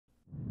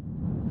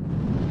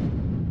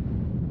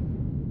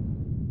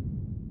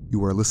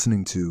You are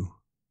listening to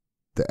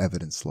The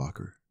Evidence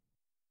Locker.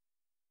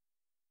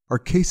 Our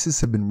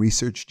cases have been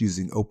researched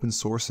using open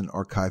source and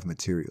archive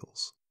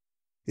materials.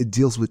 It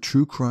deals with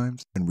true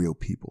crimes and real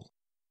people.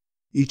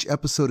 Each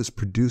episode is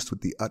produced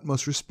with the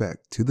utmost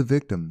respect to the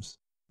victims,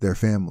 their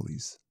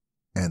families,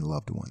 and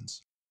loved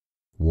ones.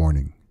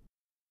 Warning: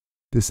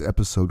 this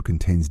episode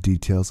contains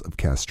details of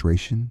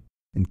castration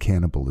and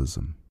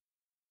cannibalism.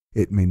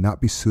 It may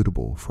not be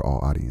suitable for all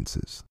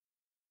audiences.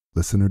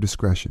 Listener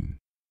discretion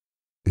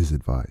is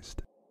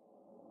advised.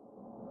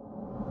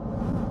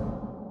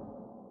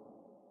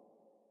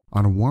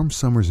 On a warm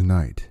summer's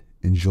night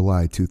in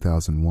July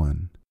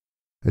 2001,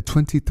 a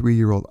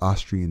 23-year-old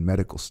Austrian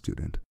medical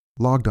student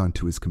logged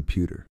onto his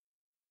computer.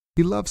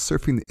 He loved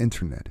surfing the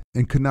internet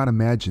and could not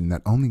imagine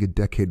that only a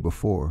decade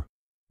before,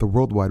 the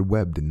World Wide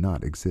Web did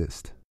not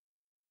exist.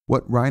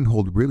 What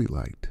Reinhold really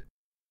liked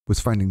was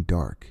finding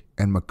dark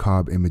and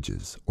macabre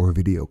images or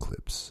video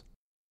clips.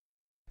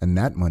 And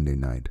that Monday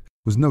night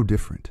was no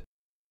different.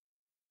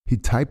 He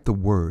typed the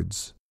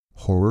words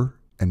 "horror"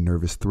 and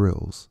 "nervous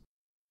thrills"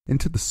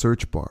 into the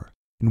search bar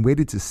and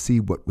waited to see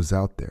what was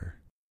out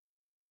there.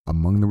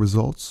 Among the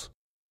results,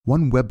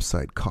 one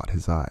website caught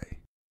his eye: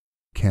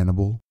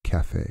 Cannibal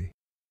Café.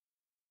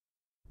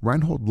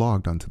 Reinhold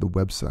logged onto the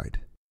website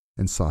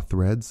and saw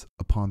threads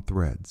upon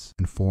threads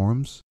and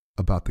forums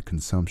about the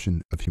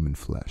consumption of human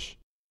flesh.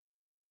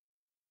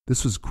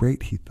 This was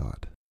great, he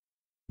thought,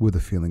 with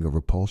a feeling of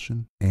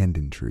repulsion and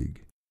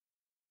intrigue.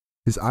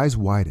 His eyes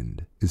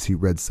widened as he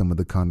read some of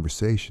the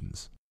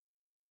conversations.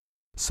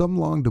 Some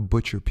longed to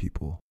butcher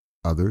people,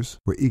 others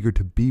were eager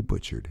to be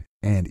butchered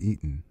and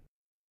eaten.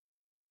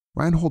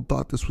 Reinhold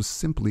thought this was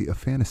simply a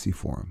fantasy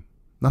forum,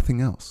 nothing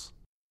else.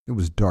 It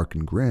was dark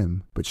and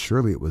grim, but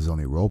surely it was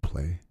only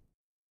roleplay.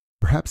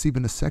 Perhaps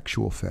even a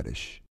sexual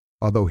fetish,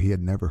 although he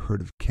had never heard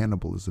of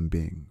cannibalism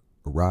being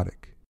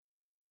erotic.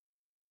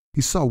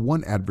 He saw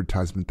one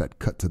advertisement that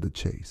cut to the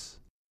chase.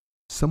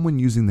 Someone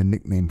using the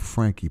nickname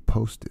Frankie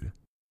posted,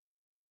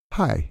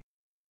 "Hi,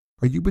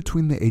 are you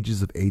between the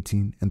ages of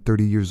 18 and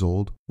 30 years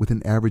old with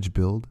an average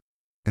build,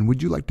 and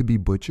would you like to be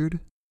butchered?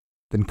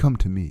 Then come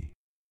to me.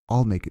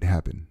 I'll make it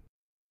happen.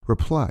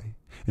 Reply,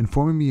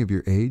 informing me of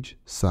your age,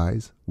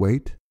 size,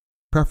 weight,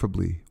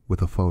 preferably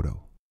with a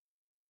photo."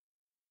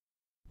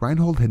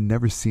 Reinhold had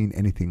never seen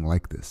anything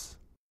like this.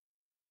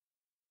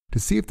 To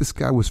see if this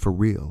guy was for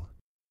real,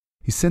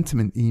 he sent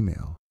him an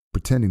email,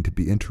 pretending to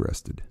be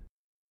interested.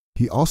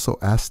 He also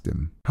asked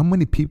him how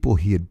many people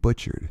he had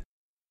butchered.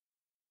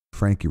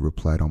 Frankie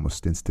replied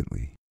almost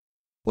instantly,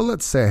 "Well,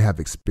 let's say I have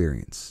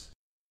experience,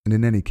 and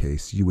in any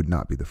case, you would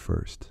not be the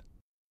first.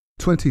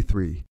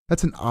 23,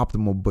 that's an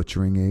optimal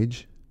butchering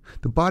age.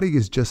 The body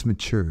is just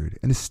matured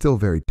and is still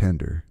very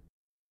tender.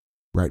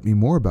 Write me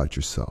more about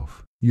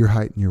yourself, your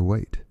height and your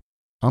weight.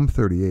 I'm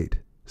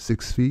 38,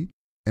 6 feet,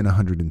 and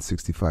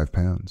 165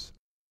 pounds.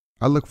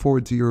 I look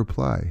forward to your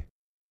reply.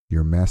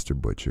 Your master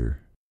butcher,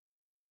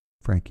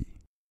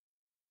 Frankie."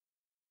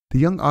 The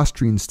young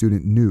Austrian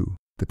student knew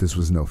that this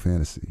was no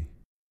fantasy.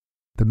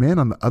 The man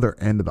on the other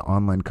end of the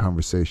online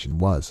conversation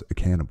was a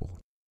cannibal,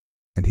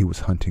 and he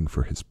was hunting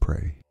for his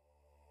prey.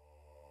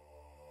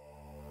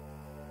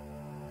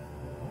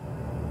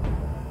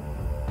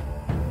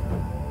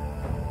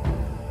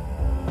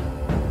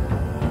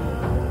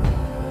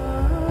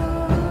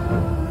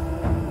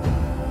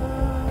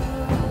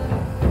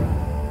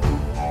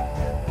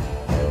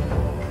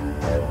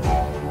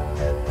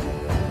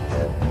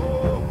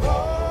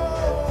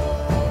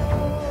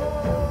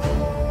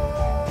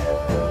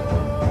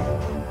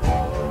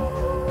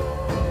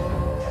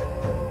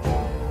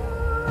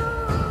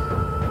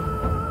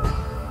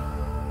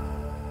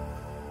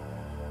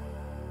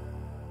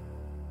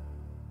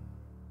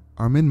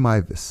 Armin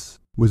Meiwes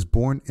was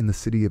born in the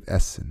city of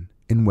Essen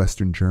in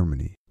western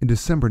Germany in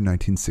December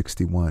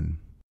 1961.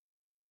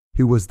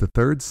 He was the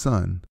third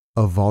son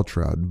of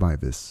Waltraud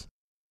Meiwes,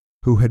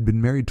 who had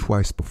been married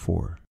twice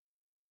before.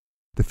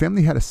 The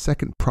family had a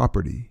second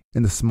property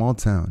in the small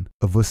town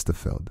of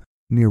Wüstefeld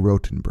near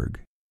Rotenburg.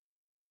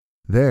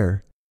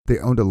 There, they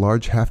owned a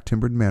large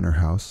half-timbered manor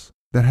house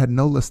that had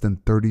no less than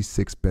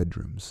 36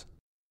 bedrooms.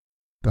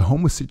 The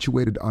home was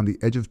situated on the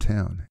edge of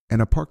town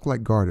in a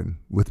park-like garden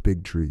with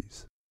big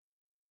trees.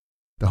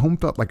 The home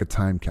felt like a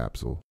time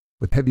capsule,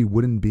 with heavy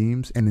wooden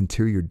beams and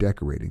interior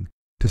decorating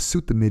to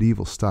suit the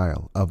medieval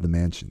style of the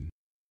mansion.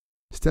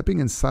 Stepping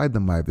inside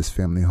the Meiwes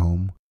family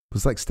home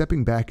was like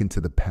stepping back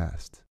into the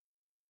past.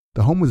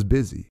 The home was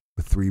busy,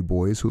 with 3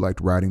 boys who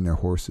liked riding their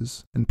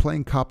horses and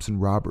playing cops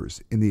and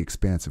robbers in the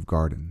expansive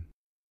garden.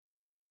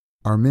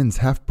 Armin's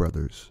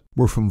half-brothers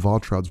were from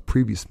Waltraud's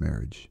previous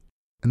marriage,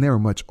 and they were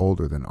much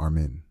older than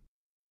Armin.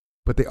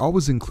 But they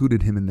always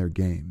included him in their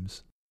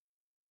games.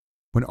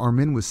 When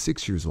Armin was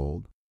 6 years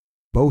old,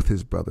 both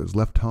his brothers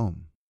left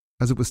home,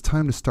 as it was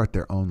time to start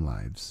their own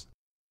lives.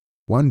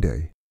 One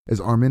day, as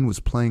Armin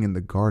was playing in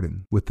the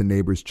garden with the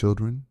neighbor's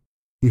children,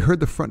 he heard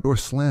the front door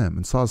slam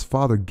and saw his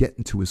father get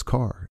into his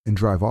car and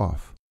drive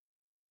off.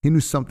 He knew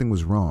something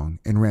was wrong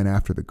and ran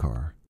after the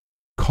car,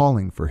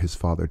 calling for his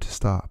father to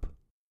stop.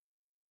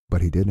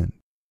 But he didn't.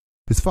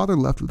 His father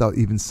left without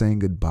even saying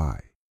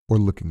goodbye or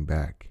looking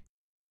back.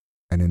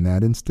 And in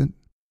that instant,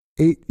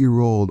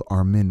 8-year-old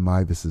Armin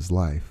Meiwes'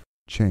 life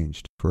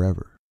changed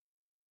forever.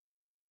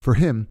 For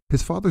him,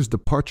 his father's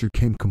departure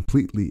came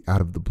completely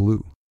out of the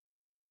blue.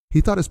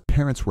 He thought his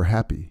parents were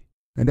happy,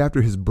 and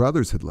after his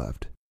brothers had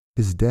left,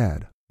 his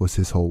dad was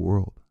his whole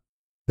world.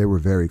 They were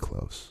very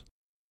close.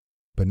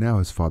 But now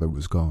his father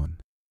was gone,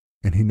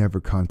 and he never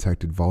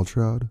contacted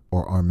Waltraud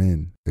or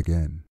Armin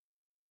again.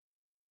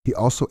 He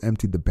also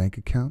emptied the bank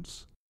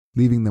accounts,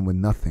 leaving them with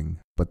nothing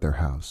but their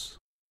house.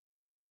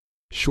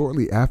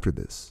 Shortly after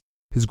this,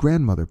 his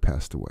grandmother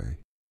passed away.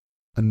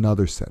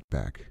 Another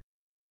setback.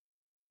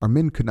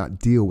 Armin could not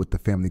deal with the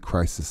family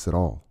crisis at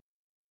all.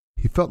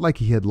 He felt like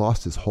he had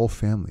lost his whole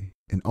family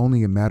in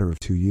only a matter of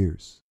 2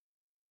 years.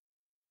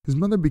 His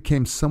mother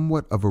became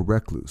somewhat of a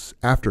recluse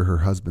after her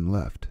husband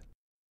left.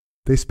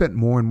 They spent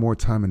more and more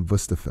time in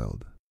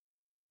Wüstefeld.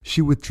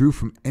 She withdrew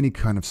from any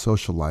kind of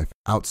social life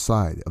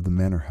outside of the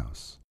manor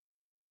house.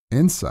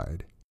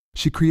 Inside,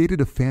 she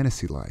created a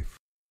fantasy life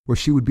where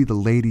she would be the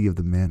lady of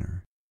the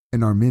manor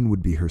and Armin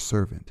would be her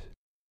servant.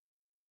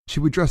 She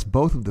would dress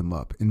both of them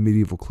up in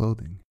medieval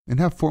clothing and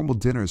have formal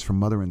dinners for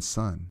mother and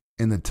son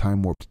in the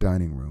time-warped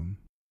dining room.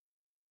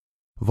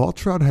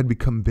 Waltraud had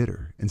become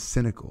bitter and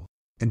cynical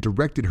and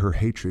directed her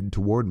hatred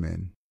toward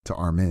men to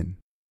Armin.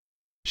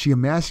 She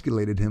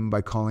emasculated him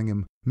by calling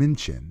him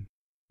Mädchen,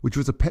 which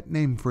was a pet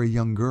name for a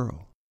young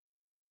girl.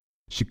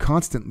 She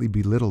constantly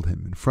belittled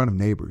him in front of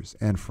neighbors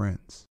and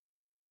friends.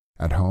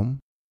 At home,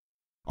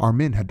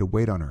 Armin had to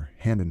wait on her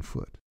hand and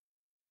foot.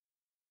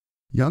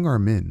 Young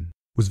Armin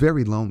was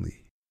very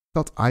lonely,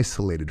 felt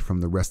isolated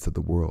from the rest of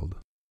the world.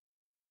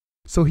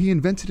 So he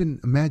invented an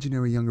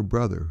imaginary younger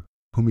brother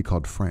whom he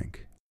called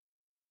Frank.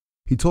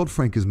 He told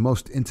Frank his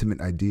most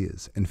intimate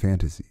ideas and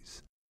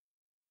fantasies.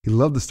 He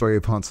loved the story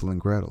of Hansel and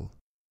Gretel,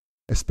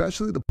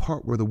 especially the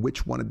part where the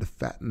witch wanted to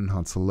fatten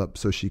Hansel up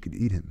so she could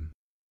eat him.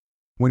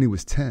 When he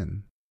was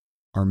 10,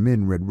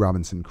 Armin read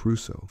Robinson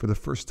Crusoe for the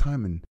first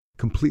time and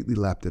completely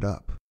lapped it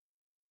up.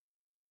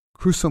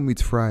 Crusoe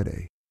meets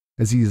Friday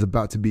as he is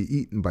about to be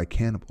eaten by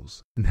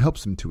cannibals and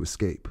helps him to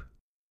escape.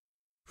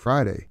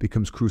 Friday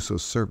becomes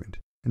Crusoe's servant,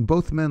 and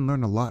both men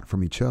learn a lot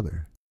from each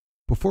other.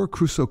 Before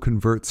Crusoe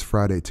converts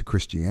Friday to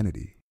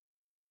Christianity,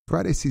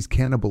 Friday sees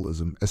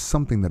cannibalism as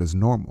something that is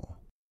normal,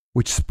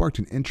 which sparked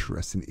an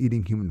interest in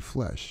eating human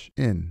flesh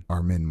in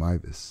Armin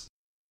Meiwes.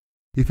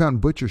 He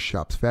found butcher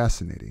shops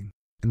fascinating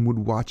and would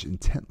watch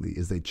intently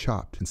as they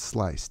chopped and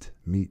sliced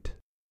meat.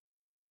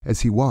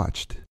 As he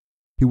watched,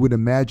 he would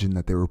imagine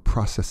that they were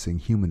processing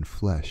human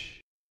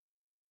flesh.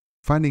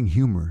 Finding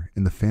humor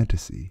in the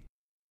fantasy,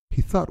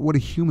 he thought what a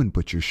human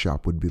butcher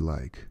shop would be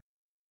like.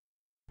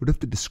 What if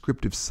the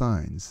descriptive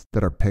signs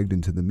that are pegged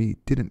into the meat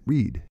didn't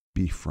read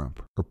beef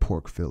rump or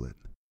pork fillet?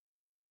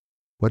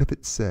 What if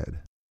it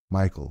said,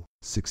 Michael,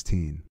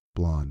 16,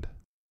 blonde,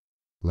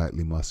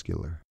 lightly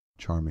muscular,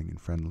 charming and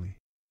friendly,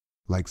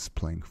 likes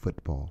playing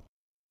football?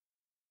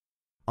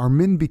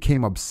 Armin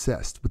became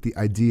obsessed with the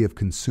idea of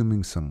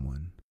consuming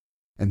someone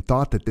and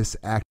thought that this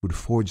act would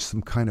forge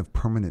some kind of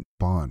permanent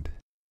bond.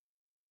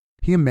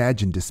 He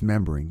imagined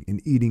dismembering and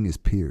eating his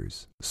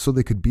peers so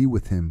they could be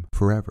with him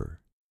forever.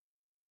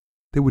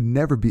 They would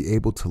never be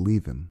able to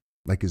leave him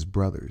like his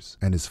brothers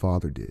and his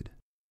father did.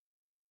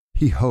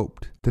 He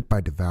hoped that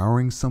by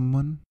devouring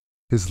someone,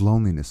 his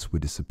loneliness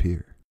would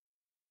disappear.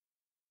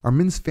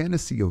 Armin's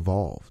fantasy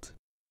evolved,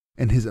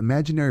 and his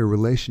imaginary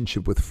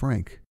relationship with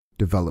Frank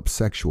developed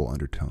sexual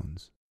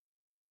undertones.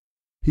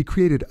 He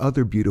created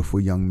other beautiful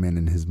young men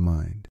in his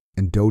mind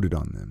and doted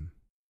on them.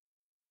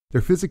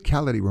 Their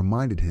physicality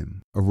reminded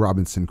him of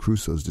Robinson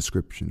Crusoe's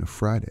description of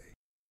Friday.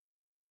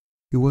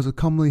 He was a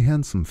comely,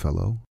 handsome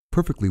fellow,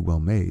 perfectly well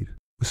made,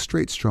 with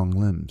straight, strong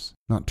limbs,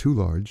 not too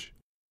large,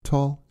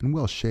 tall and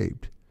well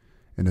shaped,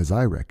 and as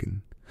I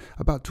reckon,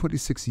 about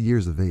 26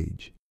 years of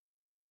age.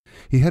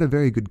 He had a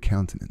very good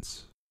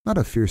countenance, not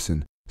a fierce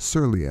and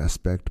surly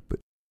aspect, but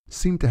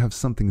seemed to have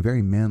something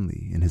very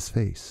manly in his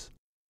face.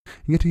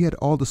 And yet he had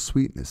all the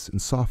sweetness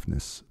and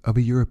softness of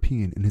a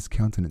European in his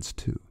countenance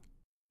too,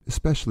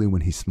 especially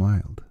when he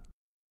smiled.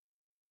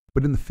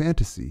 But in the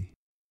fantasy,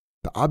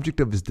 the object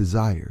of his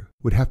desire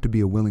would have to be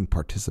a willing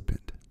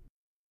participant.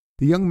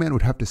 The young man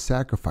would have to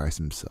sacrifice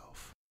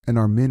himself, and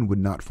Armin would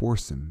not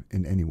force him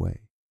in any way.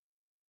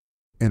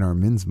 In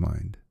Armin's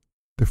mind,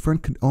 the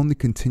friend could only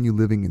continue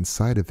living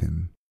inside of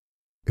him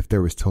if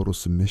there was total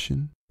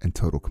submission and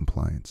total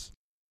compliance.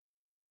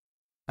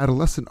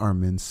 Adolescent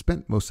Armin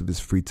spent most of his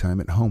free time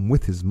at home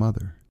with his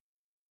mother.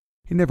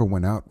 He never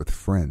went out with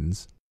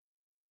friends.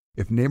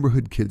 If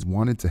neighborhood kids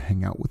wanted to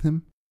hang out with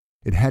him,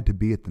 it had to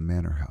be at the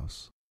manor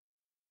house.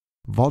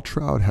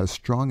 Waltraud had a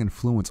strong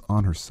influence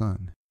on her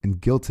son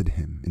and guilted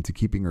him into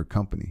keeping her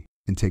company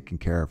and taking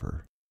care of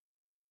her.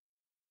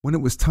 When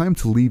it was time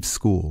to leave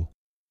school,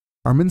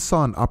 Armin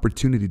saw an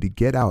opportunity to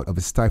get out of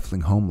his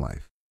stifling home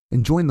life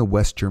and join the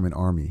West German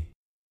army.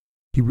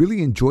 He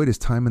really enjoyed his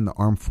time in the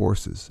armed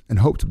forces and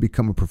hoped to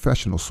become a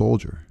professional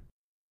soldier.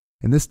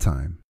 And this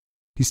time,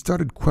 he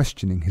started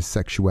questioning his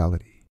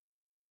sexuality.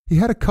 He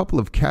had a couple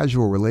of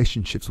casual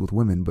relationships with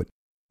women, but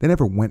they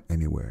never went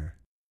anywhere.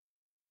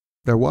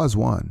 There was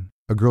one,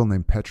 a girl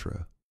named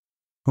Petra,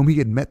 whom he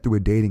had met through a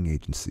dating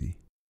agency.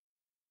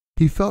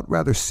 He felt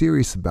rather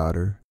serious about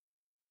her,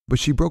 but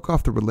she broke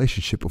off the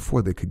relationship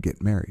before they could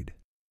get married.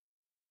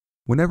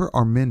 Whenever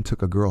Armin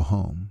took a girl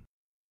home,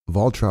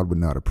 Waltraud would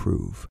not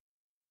approve.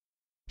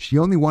 She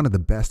only wanted the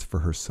best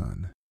for her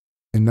son,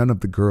 and none of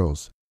the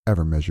girls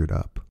ever measured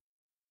up.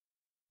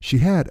 She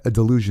had a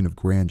delusion of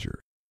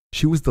grandeur.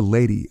 She was the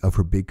lady of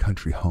her big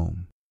country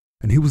home,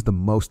 and he was the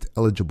most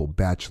eligible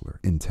bachelor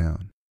in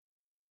town.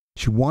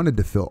 She wanted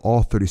to fill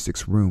all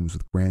 36 rooms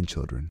with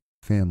grandchildren,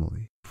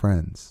 family,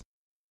 friends.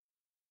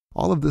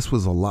 All of this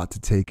was a lot to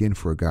take in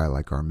for a guy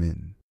like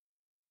Armin.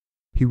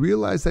 He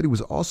realized that he was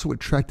also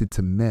attracted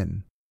to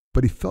men,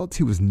 but he felt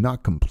he was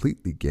not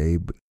completely gay,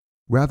 but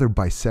rather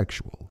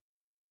bisexual.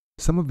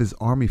 Some of his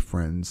army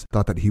friends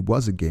thought that he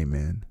was a gay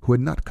man who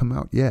had not come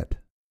out yet.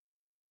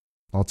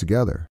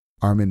 Altogether,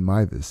 Armin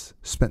Meiwes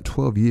spent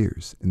 12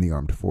 years in the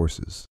armed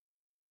forces.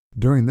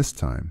 During this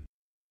time,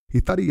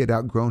 he thought he had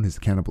outgrown his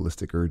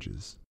cannibalistic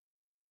urges.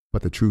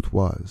 But the truth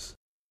was,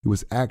 he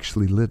was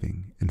actually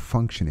living and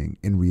functioning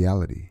in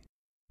reality,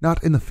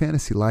 not in the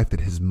fantasy life that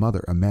his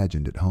mother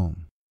imagined at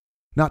home,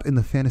 not in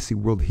the fantasy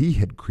world he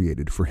had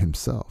created for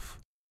himself.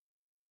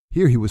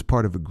 Here he was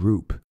part of a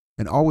group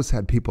and always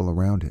had people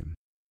around him.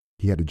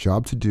 He had a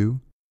job to do,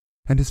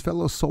 and his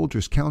fellow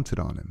soldiers counted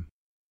on him.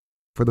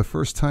 For the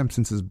first time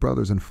since his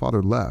brothers and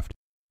father left,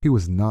 he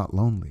was not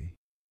lonely.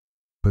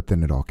 But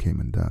then it all came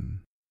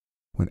undone,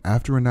 when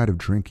after a night of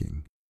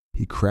drinking,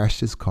 he crashed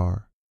his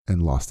car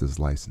and lost his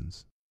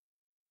license.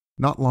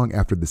 Not long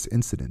after this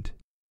incident,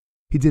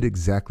 he did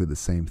exactly the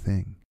same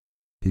thing.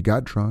 He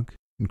got drunk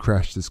and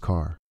crashed his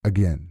car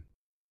again.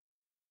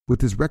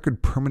 With his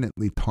record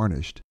permanently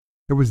tarnished,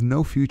 there was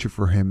no future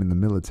for him in the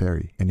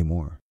military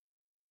anymore.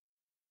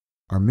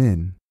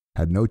 Armin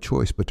had no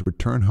choice but to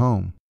return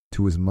home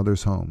to his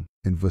mother's home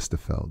in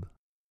Wüstefeld.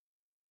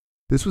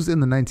 This was in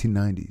the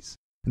 1990s,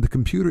 and the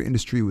computer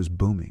industry was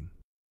booming.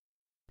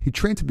 He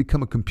trained to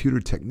become a computer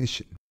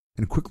technician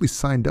and quickly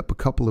signed up a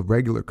couple of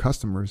regular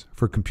customers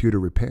for computer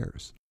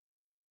repairs.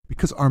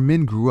 Because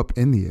Armin grew up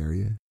in the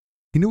area,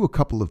 he knew a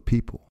couple of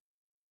people.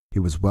 He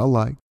was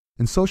well-liked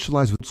and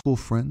socialized with school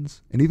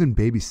friends and even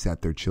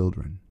babysat their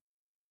children.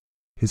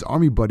 His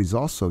army buddies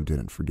also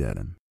didn't forget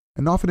him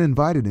and often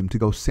invited him to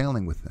go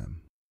sailing with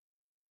them.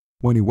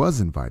 When he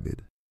was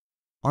invited,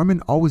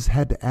 Armin always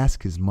had to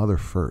ask his mother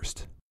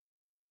first.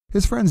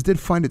 His friends did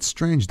find it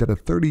strange that a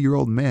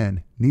 30-year-old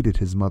man needed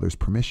his mother's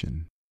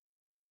permission.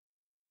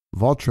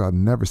 Waltraud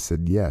never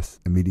said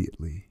yes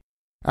immediately.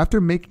 After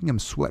making him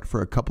sweat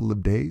for a couple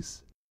of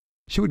days,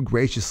 she would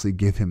graciously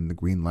give him the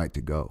green light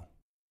to go.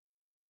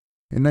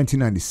 In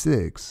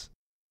 1996,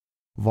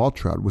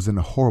 Waltraud was in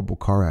a horrible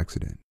car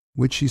accident,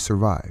 which she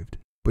survived,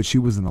 but she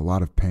was in a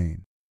lot of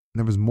pain, and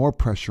there was more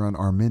pressure on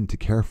Armin to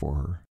care for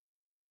her.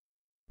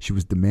 She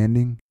was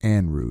demanding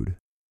and rude,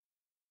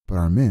 but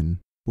Armin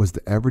was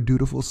the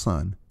ever-dutiful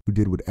son who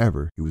did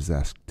whatever he was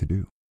asked to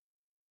do.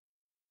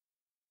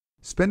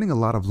 Spending a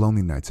lot of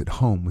lonely nights at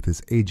home with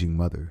his aging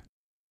mother,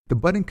 the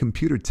budding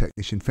computer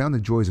technician found the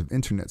joys of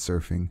internet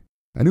surfing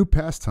a new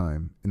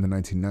pastime in the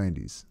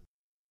 1990s.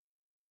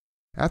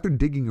 After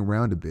digging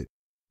around a bit,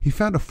 he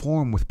found a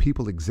forum with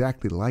people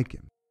exactly like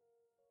him,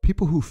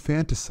 people who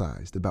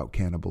fantasized about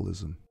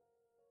cannibalism.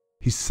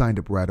 He signed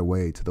up right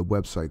away to the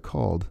website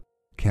called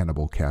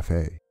Cannibal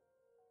Café.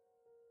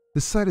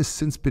 The site has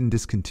since been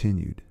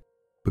discontinued,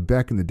 but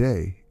back in the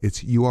day,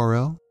 its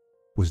URL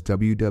was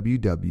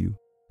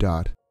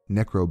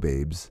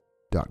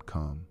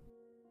www.necrobabes.com.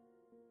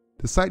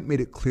 The site made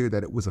it clear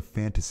that it was a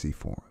fantasy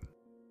forum.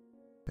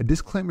 A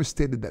disclaimer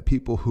stated that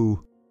people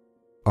who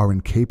are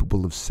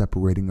incapable of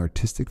separating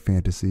artistic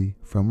fantasy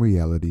from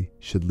reality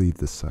should leave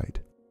the site.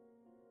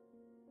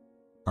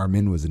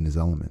 Armin was in his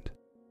element.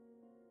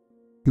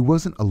 He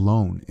wasn't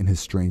alone in his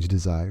strange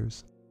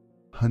desires.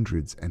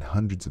 Hundreds and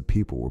hundreds of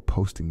people were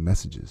posting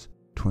messages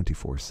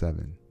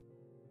 24/7.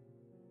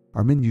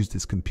 Armin used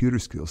his computer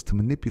skills to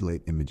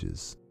manipulate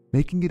images,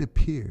 making it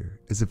appear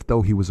as if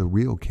though he was a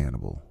real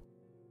cannibal.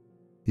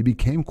 He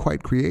became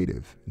quite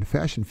creative and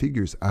fashioned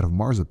figures out of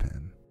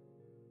marzipan.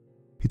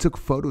 He took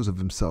photos of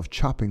himself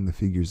chopping the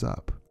figures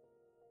up.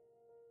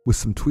 With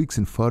some tweaks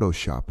in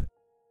Photoshop,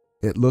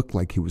 it looked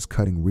like he was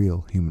cutting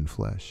real human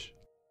flesh.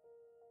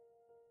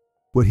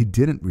 What he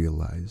didn't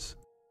realize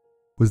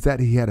was that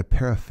he had a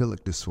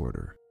paraphilic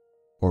disorder,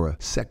 or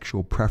a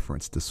sexual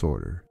preference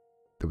disorder,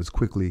 that was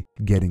quickly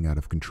getting out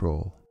of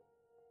control.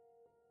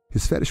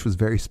 His fetish was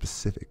very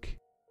specific.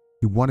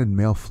 He wanted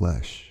male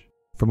flesh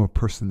from a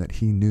person that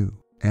he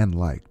knew and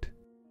liked,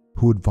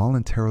 who would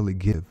voluntarily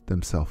give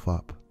themselves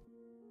up.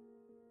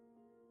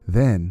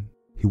 Then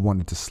he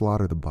wanted to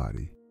slaughter the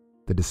body.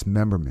 The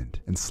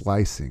dismemberment and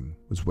slicing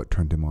was what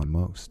turned him on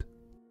most.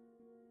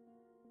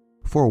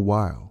 For a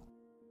while,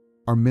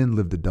 Armin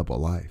lived a double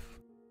life.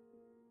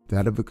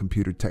 That of a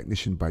computer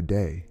technician by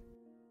day,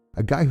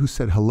 a guy who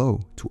said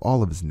hello to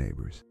all of his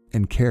neighbors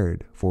and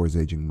cared for his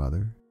aging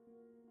mother.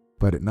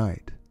 But at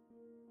night,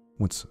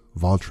 Once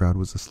Waltraud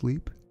was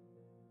asleep,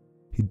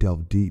 he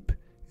delved deep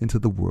into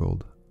the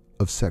world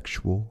of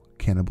sexual,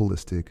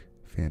 cannibalistic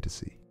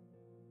fantasy.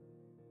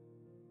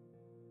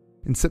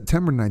 In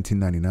September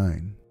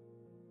 1999,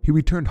 he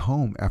returned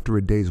home after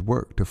a day's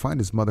work to find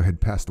his mother had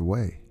passed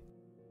away.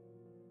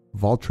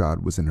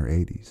 Waltraud was in her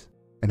 80s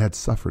and had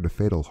suffered a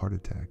fatal heart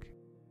attack.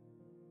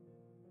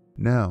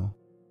 Now,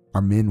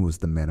 Armin was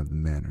the man of the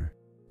manor,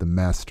 the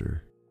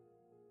master.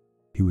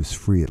 He was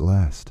free at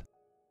last.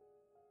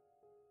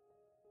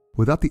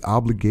 Without the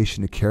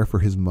obligation to care for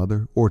his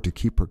mother or to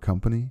keep her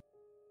company,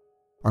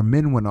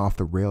 Armin went off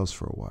the rails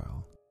for a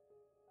while.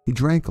 He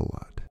drank a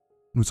lot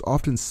and was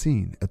often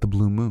seen at the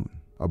Blue Moon,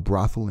 a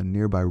brothel in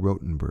nearby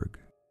Rotenburg.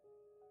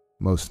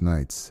 Most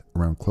nights,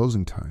 around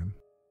closing time,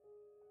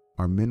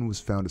 Armin was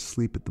found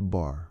asleep at the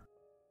bar,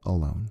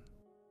 alone.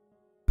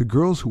 The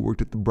girls who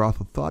worked at the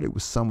brothel thought it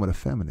was somewhat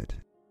effeminate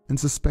and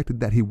suspected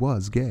that he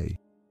was gay.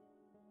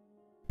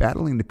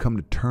 Battling to come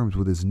to terms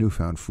with his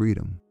newfound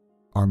freedom,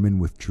 Armin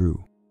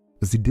withdrew,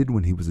 as he did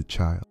when he was a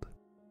child.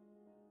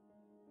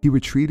 He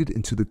retreated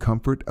into the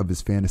comfort of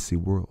his fantasy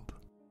world.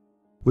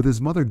 With his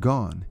mother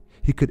gone,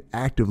 he could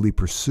actively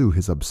pursue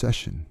his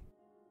obsession.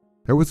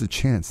 There was a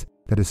chance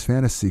that his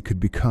fantasy could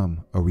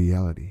become a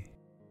reality.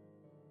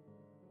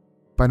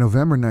 By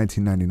November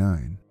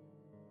 1999,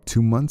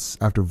 2 months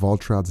after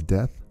Waltraud's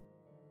death,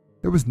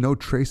 there was no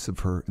trace of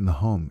her in the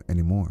home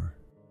anymore.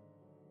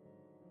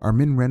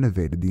 Armin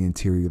renovated the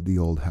interior of the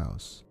old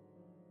house,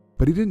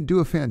 but he didn't do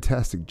a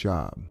fantastic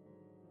job.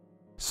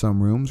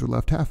 Some rooms were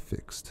left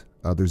half-fixed,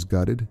 others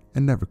gutted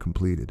and never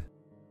completed.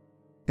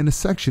 In a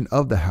section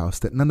of the house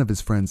that none of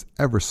his friends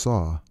ever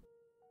saw,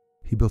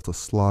 he built a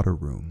slaughter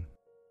room.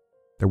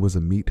 There was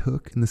a meat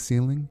hook in the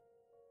ceiling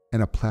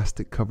and a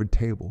plastic-covered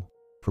table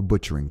for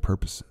butchering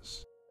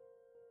purposes.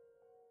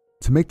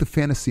 To make the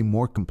fantasy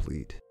more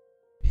complete,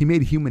 he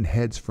made human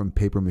heads from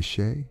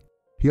papier-mâché.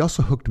 He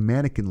also hooked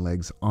mannequin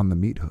legs on the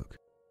meat hook,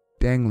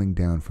 dangling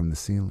down from the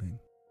ceiling.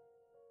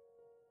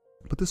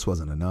 But this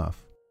wasn't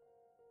enough.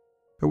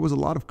 There was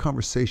a lot of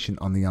conversation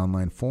on the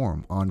online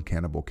forum on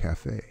Cannibal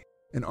Café,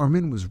 and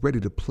Armin was ready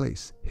to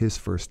place his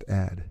first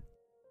ad.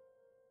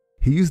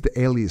 He used the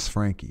alias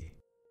Frankie,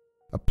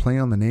 a play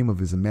on the name of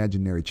his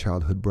imaginary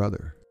childhood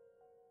brother.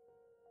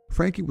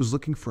 Frankie was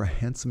looking for a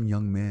handsome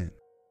young man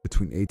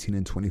between 18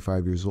 and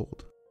 25 years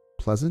old,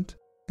 pleasant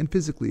and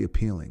physically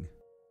appealing,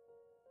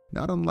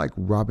 not unlike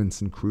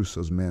Robinson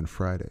Crusoe's Man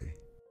Friday.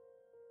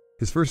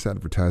 His first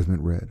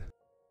advertisement read,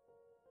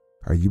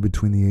 "Are you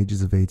between the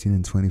ages of 18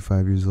 and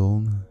 25 years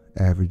old,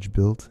 average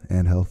built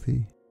and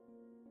healthy?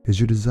 Is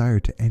your desire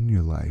to end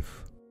your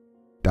life,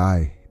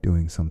 die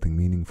doing something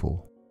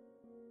meaningful?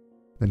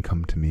 Then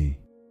come to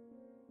me.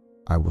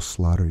 I will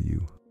slaughter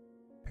you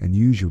and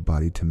use your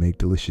body to make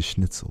delicious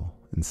schnitzel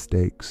and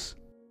steaks.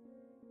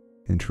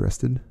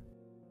 Interested?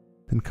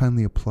 Then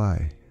kindly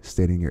apply,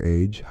 stating your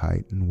age,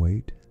 height, and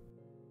weight.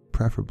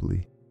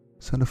 Preferably,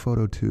 send a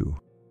photo too.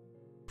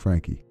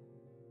 Frankie."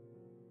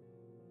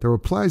 The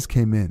replies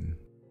came in,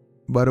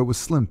 but it was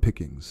slim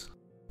pickings,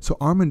 so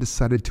Armin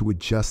decided to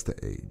adjust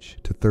the age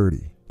to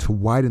 30 to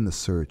widen the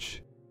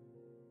search.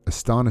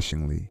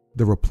 Astonishingly,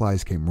 the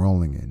replies came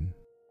rolling in.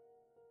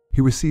 He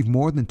received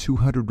more than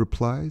 200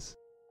 replies,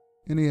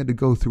 and he had to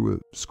go through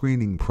a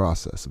screening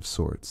process of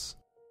sorts.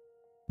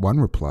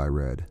 One reply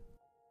read,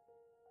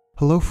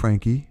 "Hello,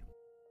 Frankie.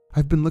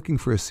 I've been looking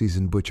for a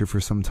seasoned butcher for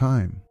some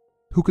time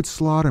who could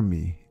slaughter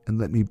me and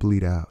let me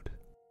bleed out.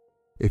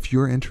 If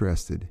you're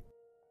interested,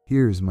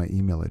 here's my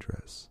email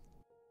address."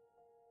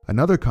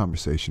 Another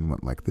conversation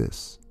went like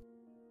this.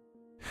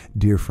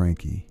 "Dear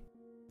Frankie,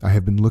 I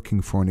have been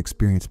looking for an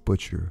experienced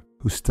butcher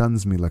who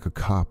stuns me like a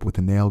cop with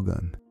a nail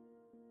gun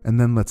and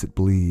then lets it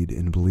bleed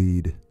and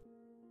bleed.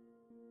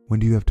 When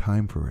do you have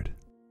time for it?"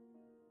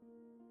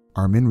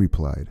 Armin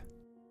replied,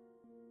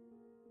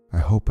 "I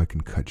hope I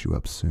can cut you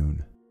up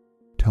soon.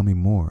 Tell me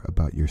more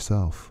about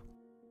yourself."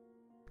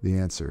 The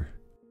answer,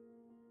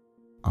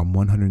 "I'm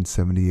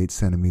 178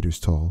 centimeters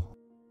tall,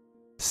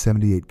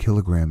 78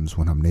 kilograms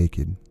when I'm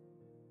naked,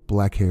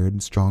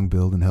 black-haired,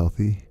 strong-build, and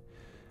healthy.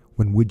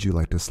 When would you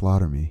like to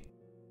slaughter me?"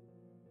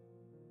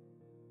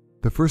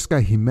 The first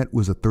guy he met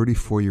was a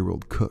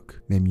 34-year-old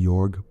cook named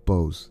Jorg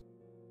Bose.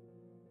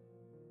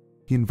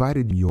 He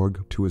invited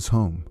Jorg to his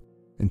home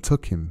and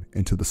took him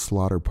into the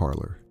slaughter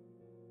parlor.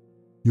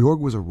 Jorg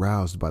was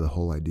aroused by the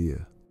whole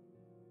idea.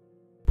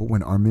 But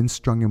when Armin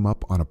strung him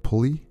up on a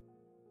pulley,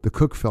 the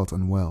cook felt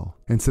unwell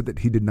and said that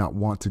he did not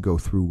want to go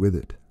through with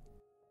it.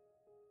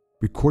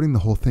 Recording the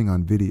whole thing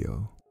on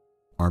video,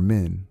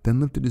 Armin then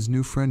lifted his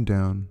new friend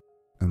down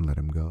and let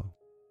him go.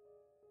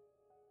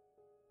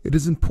 It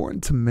is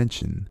important to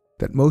mention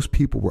that most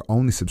people were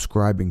only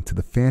subscribing to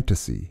the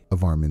fantasy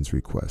of Armin's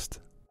request,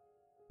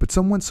 but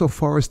some went so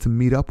far as to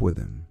meet up with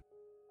him.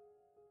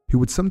 He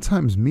would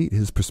sometimes meet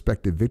his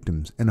prospective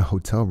victims in a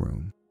hotel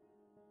room.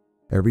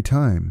 Every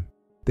time,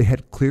 they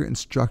had clear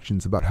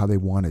instructions about how they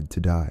wanted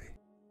to die.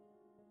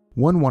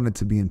 One wanted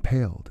to be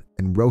impaled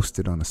and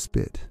roasted on a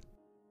spit.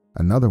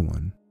 Another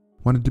one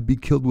wanted to be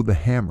killed with a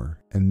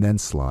hammer and then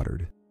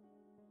slaughtered.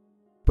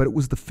 but it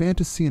was the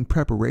fantasy and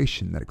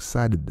preparation that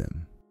excited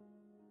them.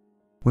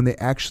 When they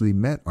actually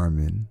met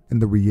Armin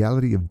and the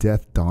reality of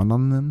death dawned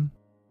on them,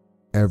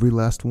 every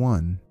last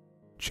one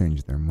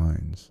changed their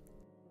minds.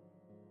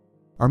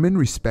 Armin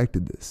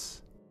respected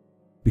this,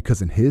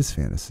 because in his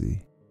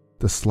fantasy,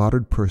 the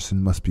slaughtered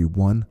person must be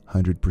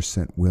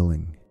 100%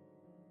 willing.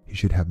 He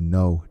should have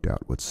no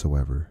doubt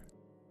whatsoever.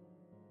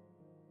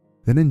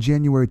 Then in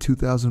January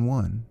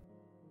 2001,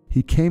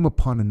 he came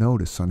upon a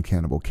notice on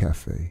Cannibal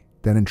Café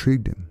that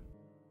intrigued him.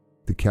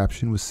 The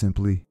caption was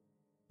simply,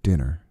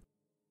 "Dinner."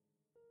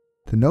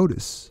 The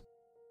notice,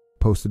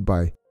 posted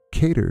by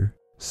Cater,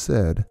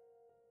 said,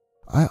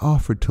 "I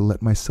offered to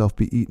let myself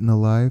be eaten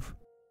alive.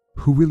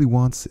 Who really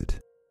wants it?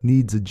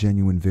 Needs a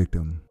genuine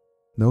victim.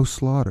 No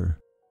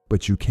slaughter,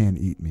 but you can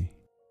eat me."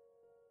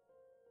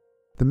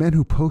 The man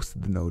who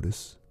posted the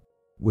notice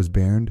was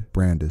Bernd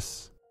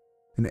Brandes,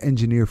 an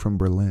engineer from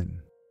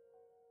Berlin.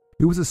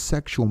 He was a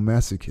sexual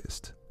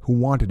masochist who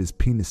wanted his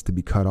penis to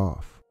be cut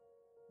off.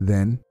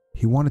 Then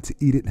he wanted to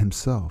eat it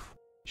himself,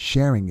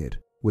 sharing it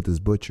with his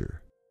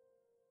butcher.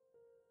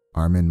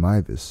 Armin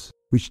Meiwes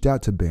reached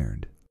out to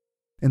Bernd,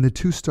 and the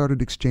two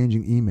started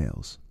exchanging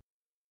emails.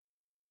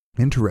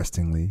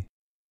 Interestingly,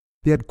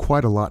 they had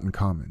quite a lot in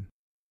common.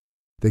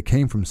 They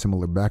came from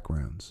similar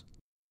backgrounds.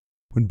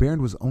 When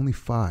Bernd was only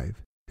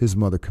 5, his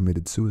mother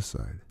committed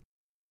suicide.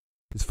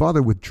 His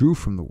father withdrew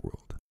from the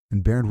world,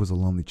 and Bernd was a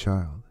lonely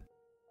child.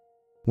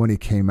 When he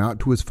came out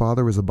to his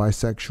father as a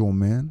bisexual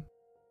man,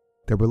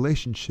 their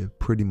relationship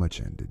pretty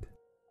much ended.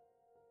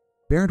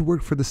 Bernd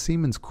worked for the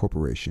Siemens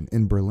Corporation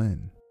in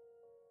Berlin.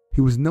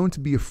 He was known to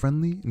be a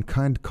friendly and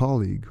kind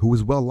colleague who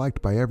was well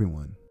liked by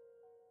everyone.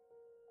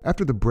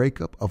 After the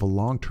breakup of a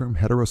long-term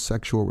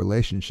heterosexual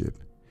relationship,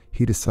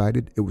 he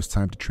decided it was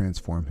time to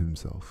transform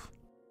himself.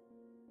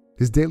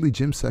 His daily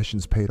gym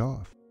sessions paid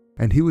off,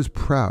 and he was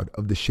proud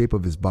of the shape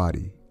of his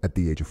body at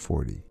the age of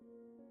 40.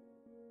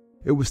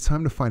 It was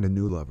time to find a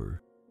new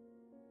lover.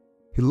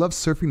 He loved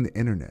surfing the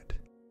internet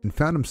and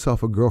found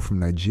himself a girl from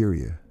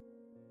Nigeria,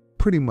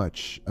 pretty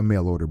much a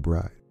mail-order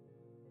bride.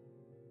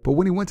 But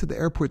when he went to the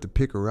airport to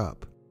pick her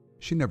up,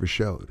 she never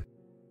showed.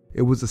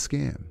 It was a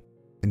scam,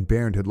 and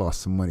Bernd had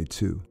lost some money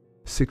too,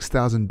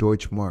 6,000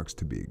 Deutschmarks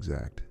to be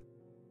exact.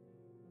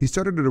 He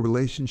started a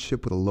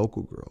relationship with a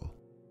local girl,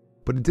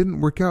 but it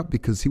didn't work out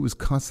because he was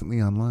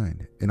constantly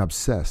online and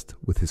obsessed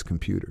with his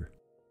computer.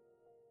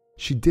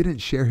 She didn't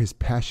share his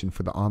passion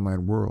for the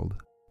online world,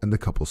 and the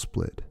couple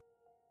split.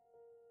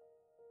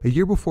 A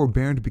year before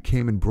Bernd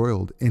became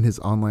embroiled in his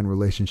online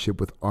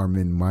relationship with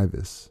Armin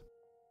Meiwes,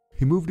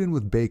 he moved in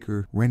with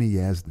baker Rennie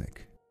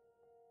Yasnik.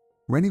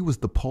 Rennie was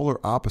the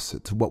polar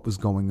opposite to what was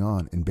going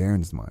on in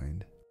Bernd's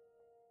mind.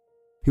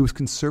 He was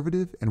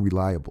conservative and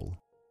reliable,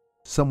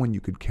 someone you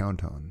could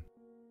count on.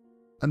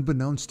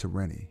 Unbeknownst to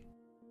Rennie,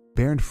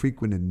 Bernd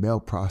frequented male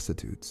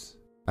prostitutes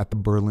at the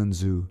Berlin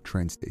Zoo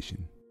train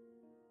station.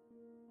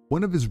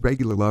 One of his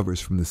regular lovers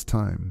from this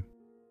time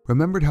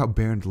remembered how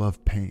Bernd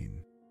loved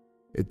pain.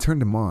 It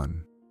turned him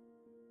on.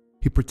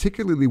 He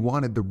particularly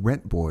wanted the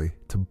rent boy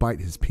to bite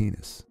his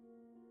penis.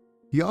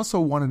 He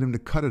also wanted him to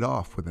cut it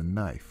off with a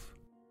knife.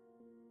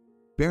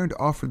 Bernd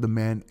offered the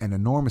man an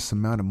enormous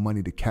amount of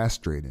money to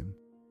castrate him,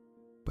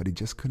 but he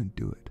just couldn't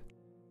do it.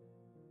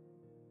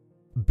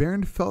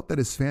 Bernd felt that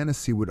his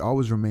fantasy would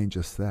always remain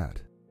just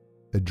that,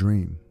 a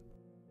dream.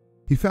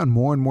 He found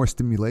more and more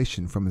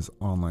stimulation from his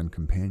online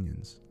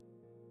companions.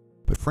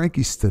 But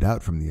Frankie stood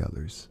out from the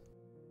others.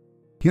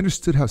 He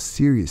understood how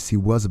serious he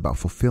was about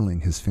fulfilling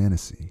his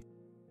fantasy.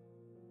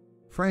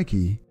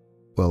 Frankie,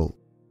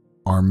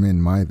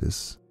 Armin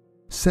Meiwes,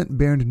 sent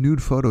Bernd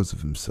nude photos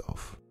of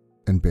himself,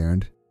 and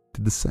Bernd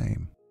did the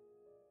same.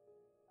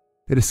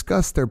 They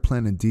discussed their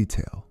plan in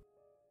detail,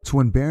 so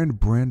when Bernd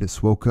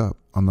Brandes woke up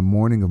on the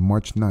morning of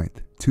March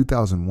 9th,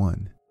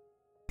 2001,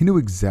 he knew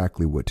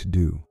exactly what to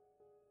do.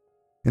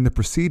 In the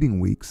preceding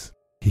weeks,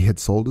 he had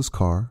sold his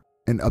car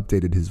and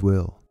updated his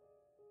will.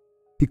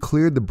 He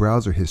cleared the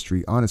browser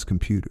history on his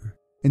computer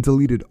and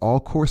deleted all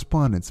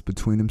correspondence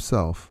between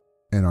himself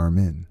and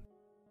Armin.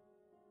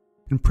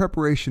 In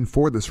preparation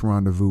for this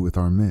rendezvous with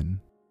Armin,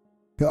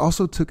 he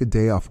also took a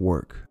day off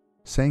work,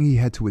 saying he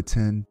had to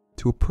attend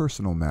to a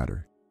personal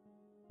matter.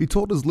 He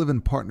told his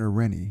live-in partner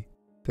Rennie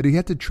that he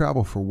had to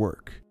travel for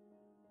work,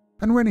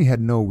 and Rennie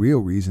had no real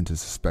reason to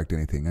suspect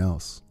anything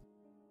else.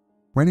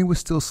 Rennie was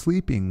still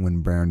sleeping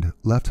when Bernd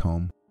left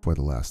home for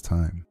the last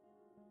time.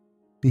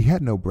 He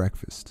had no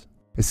breakfast,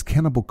 as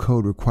cannibal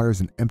code requires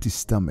an empty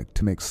stomach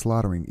to make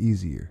slaughtering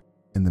easier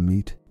and the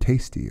meat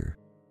tastier.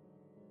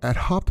 At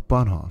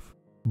Hauptbahnhof,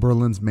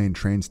 Berlin's main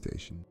train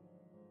station,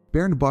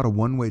 Bernd bought a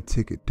one-way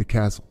ticket to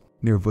Kassel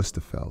near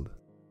Wustefeld.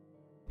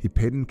 He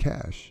paid in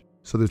cash,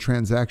 so the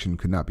transaction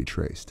could not be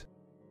traced.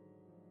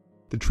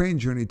 The train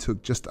journey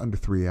took just under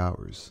 3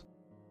 hours.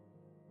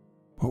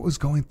 What was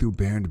going through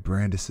Bernd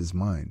Brandes'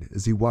 mind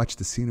as he watched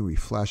the scenery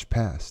flash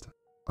past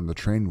on the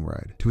train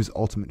ride to his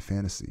ultimate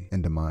fantasy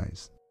and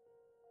demise?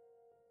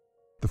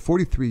 The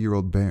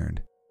 43-year-old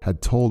Bernd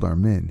had told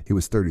Armin he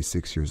was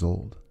 36 years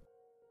old.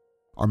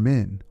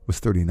 Armin was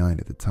 39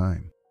 at the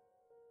time.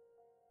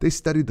 They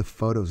studied the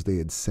photos they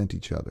had sent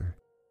each other,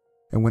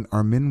 and when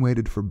Armin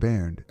waited for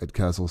Bernd at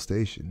Kassel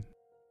station,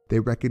 they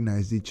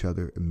recognized each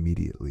other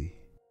immediately.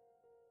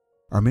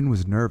 Armin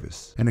was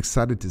nervous and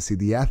excited to see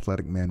the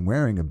athletic man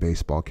wearing a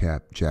baseball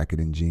cap, jacket,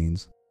 and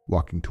jeans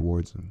walking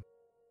towards him.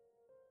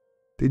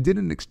 They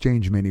didn't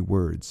exchange many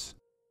words.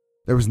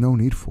 There was no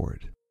need for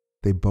it.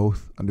 They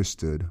both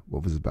understood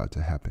what was about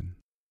to happen.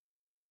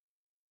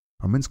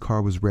 Armin's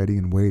car was ready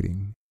and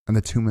waiting, and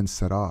the two men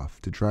set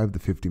off to drive the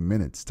 50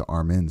 minutes to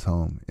Armin's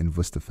home in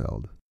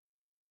Wüstefeld.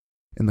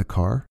 In the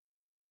car,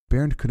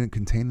 Bernd couldn't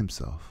contain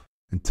himself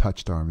and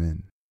touched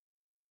Armin.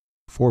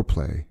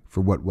 Foreplay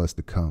for what was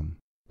to come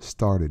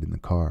started in the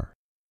car.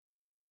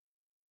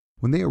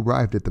 When they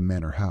arrived at the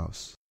manor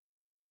house,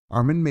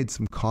 Armin made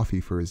some coffee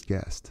for his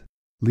guest,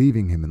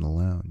 leaving him in the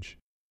lounge.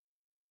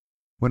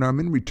 When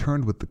Armin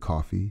returned with the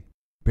coffee,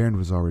 Bernd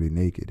was already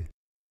naked.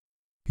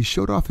 He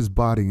showed off his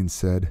body and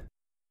said,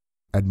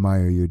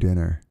 "Admire your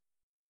dinner."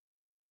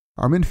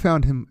 Armin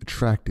found him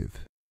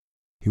attractive.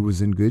 He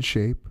was in good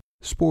shape,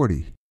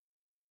 sporty.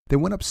 They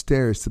went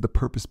upstairs to the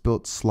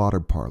purpose-built slaughter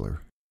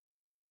parlor.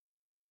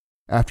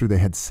 After they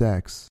had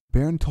sex,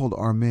 Bernd told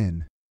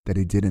Armin that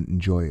he didn't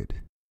enjoy it.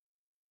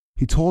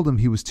 He told him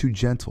he was too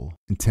gentle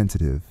and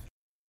tentative.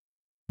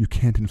 "You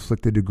can't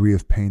inflict the degree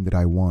of pain that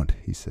I want,"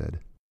 he said.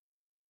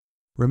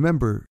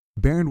 Remember,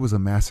 Bernd was a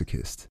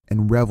masochist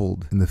and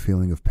reveled in the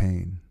feeling of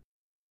pain.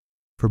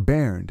 For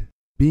Bernd,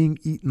 being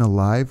eaten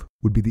alive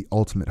would be the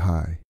ultimate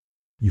high,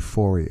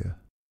 euphoria.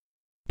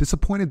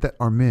 Disappointed that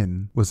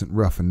Armin wasn't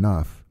rough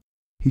enough,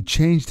 he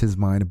changed his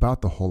mind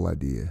about the whole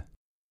idea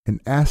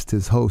and asked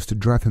his host to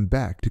drive him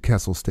back to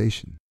Kassel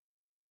station.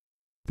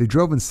 They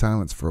drove in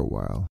silence for a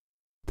while,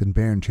 then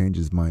Bernd changed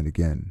his mind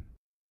again.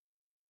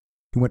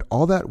 He went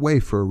all that way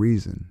for a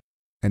reason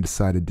and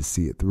decided to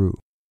see it through.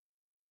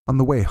 On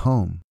the way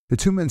home, the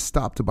two men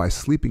stopped to buy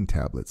sleeping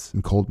tablets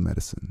and cold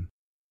medicine.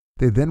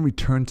 They then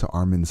returned to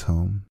Armin's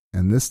home,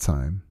 and this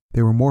time,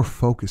 they were more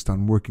focused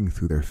on working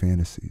through their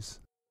fantasies.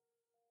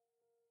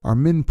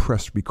 Armin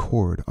pressed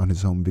record on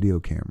his home video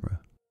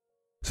camera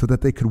so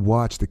that they could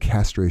watch the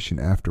castration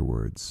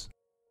afterwards.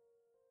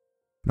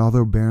 And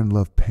although Bernd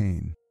loved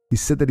pain, he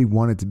said that he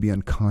wanted to be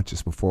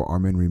unconscious before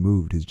Armin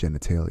removed his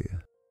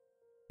genitalia.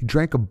 He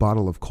drank a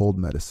bottle of cold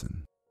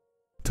medicine,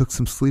 took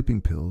some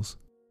sleeping pills,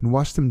 and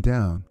washed them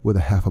down with a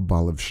half a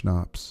bottle of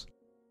schnapps.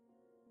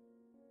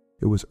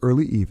 It was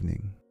early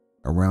evening,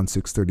 around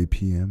 6:30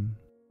 p.m.,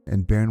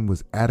 and Bernd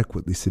was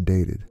adequately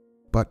sedated,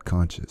 but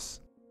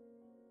conscious.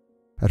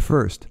 At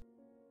first,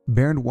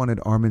 Bernd wanted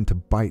Armin to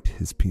bite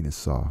his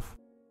penis off,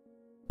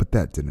 but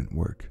that didn't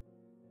work.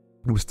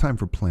 It was time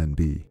for Plan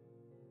B.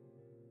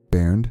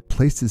 Bernd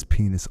placed his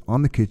penis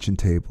on the kitchen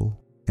table,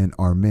 and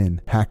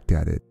Armin hacked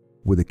at it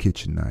with a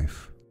kitchen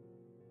knife.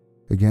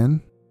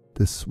 Again,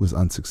 this was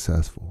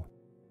unsuccessful.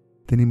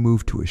 Then he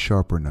moved to a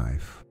sharper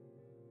knife.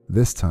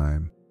 This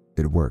time,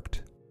 it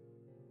worked.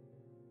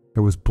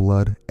 There was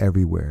blood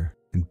everywhere,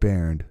 and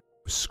Bernd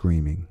was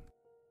screaming.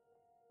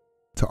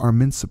 To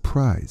Armin's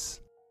surprise,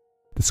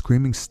 the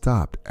screaming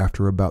stopped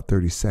after about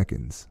 30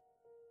 seconds.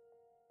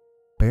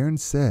 Bernd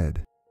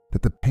said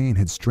that the pain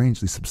had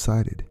strangely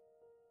subsided.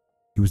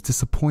 He was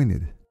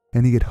disappointed,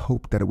 and he had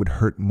hoped that it would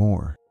hurt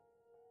more.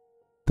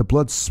 The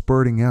blood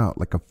spurting out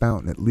like a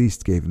fountain at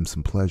least gave him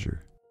some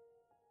pleasure.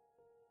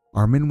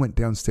 Armin went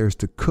downstairs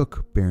to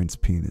cook Bernd's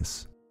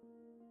penis.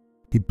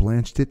 He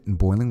blanched it in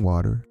boiling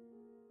water,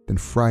 then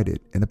fried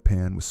it in a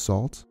pan with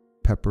salt,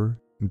 pepper,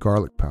 and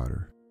garlic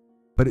powder,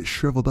 but it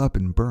shriveled up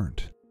and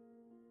burnt.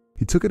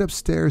 He took it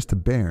upstairs to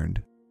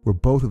Bernd, where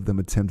both of them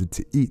attempted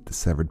to eat the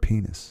severed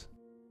penis,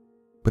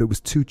 but it was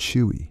too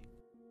chewy.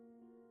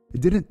 It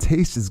didn't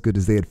taste as good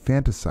as they had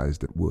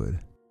fantasized it would.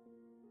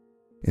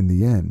 In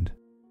the end,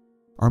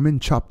 Armin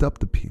chopped up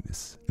the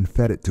penis and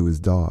fed it to his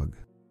dog.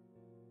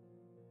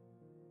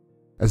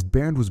 As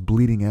Bernd was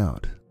bleeding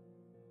out,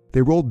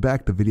 they rolled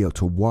back the video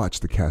to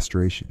watch the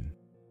castration.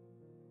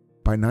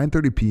 By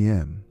 9:30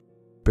 p.m.,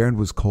 Bernd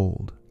was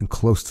cold and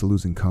close to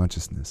losing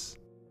consciousness.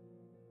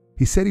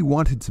 He said he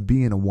wanted to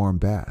be in a warm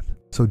bath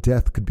so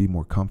death could be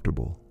more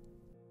comfortable.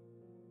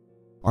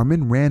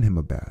 Armin ran him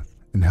a bath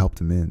and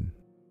helped him in.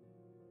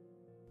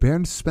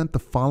 Bernd spent the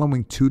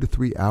following 2 to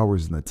 3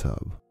 hours in the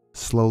tub,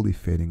 slowly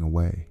fading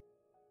away.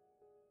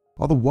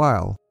 All the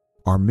while,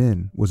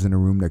 Armin was in a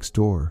room next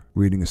door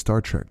reading a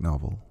Star Trek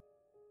novel.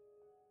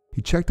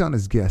 He checked on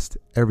his guest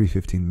every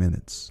 15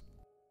 minutes.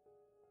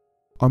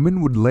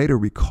 Armin would later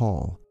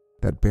recall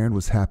that Bernd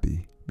was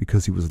happy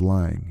because he was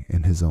lying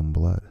in his own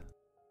blood.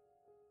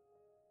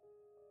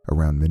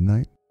 Around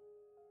midnight,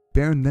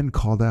 Bernd then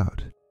called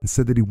out and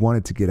said that he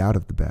wanted to get out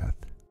of the bath.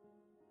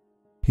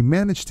 He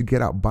managed to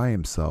get out by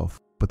himself,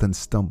 but then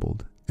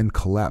stumbled and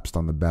collapsed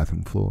on the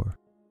bathroom floor.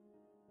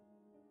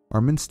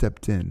 Armin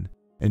stepped in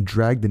and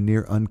dragged the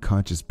near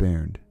unconscious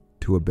Bernd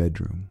to a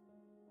bedroom.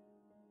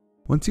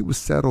 Once he was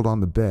settled on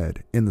the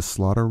bed in the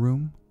slaughter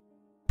room,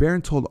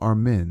 Bernd told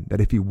Armin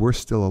that if he were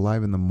still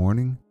alive in the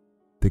morning,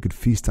 they could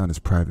feast on his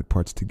private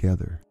parts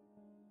together.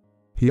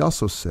 He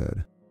also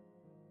said,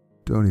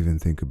 "Don't even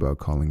think about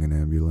calling an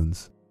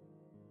ambulance.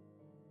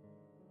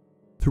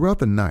 Throughout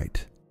the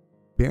night,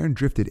 Bernd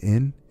drifted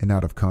in and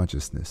out of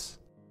consciousness.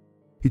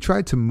 He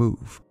tried to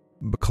move,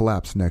 but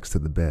collapsed next to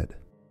the bed.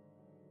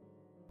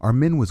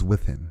 Armin was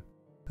with him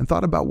and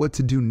thought about what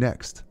to do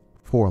next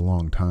for a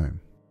long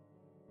time.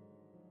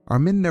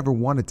 Armin never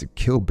wanted to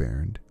kill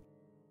Bernd.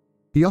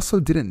 He also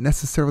didn't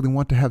necessarily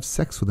want to have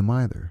sex with him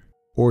either,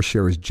 or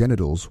share his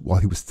genitals while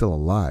he was still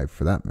alive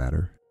for that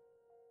matter.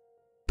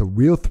 The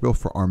real thrill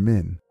for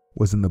Armin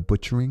was in the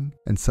butchering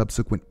and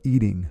subsequent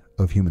eating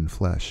of human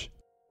flesh.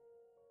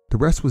 The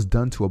rest was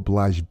done to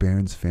oblige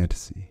Bernd's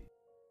fantasy.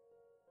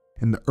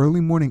 In the early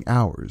morning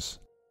hours,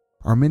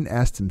 Armin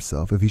asked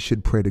himself if he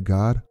should pray to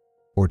God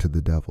or to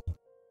the devil.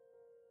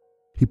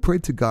 He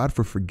prayed to God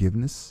for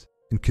forgiveness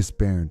and kissed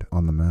Bernd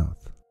on the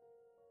mouth.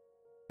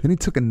 Then he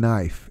took a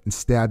knife and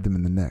stabbed him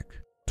in the neck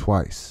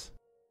twice,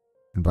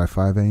 and by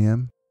 5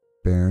 a.m.,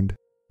 Bernd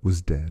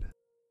was dead.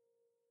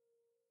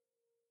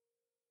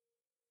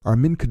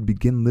 Armin could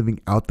begin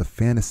living out the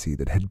fantasy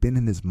that had been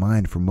in his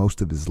mind for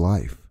most of his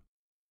life.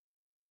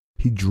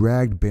 He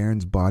dragged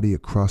Bernd's body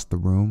across the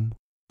room,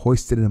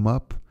 hoisted him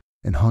up,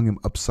 and hung him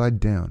upside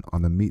down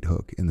on the meat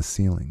hook in the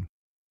ceiling.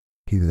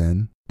 He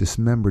then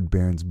dismembered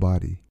Bernd's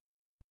body,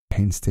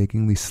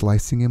 painstakingly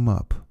slicing him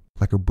up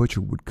like a butcher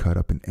would cut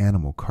up an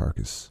animal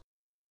carcass,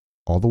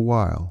 all the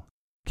while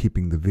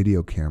keeping the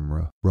video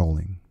camera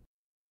rolling.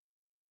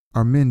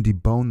 Armin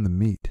deboned the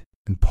meat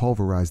and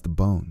pulverized the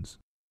bones.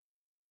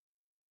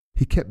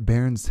 He kept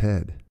Bernd's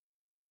head,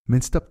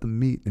 minced up the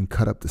meat and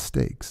cut up the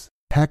steaks,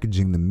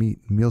 packaging the meat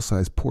in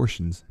meal-sized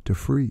portions to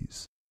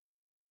freeze.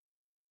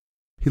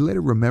 He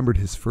later remembered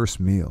his first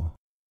meal,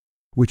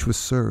 which was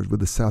served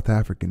with a South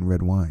African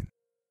red wine.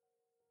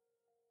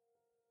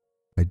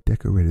 I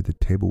decorated the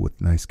table with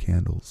nice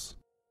candles.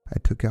 I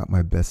took out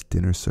my best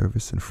dinner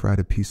service and fried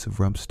a piece of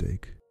rump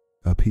steak,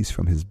 a piece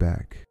from his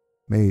back,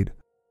 made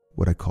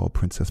what I call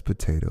princess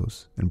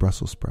potatoes and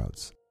Brussels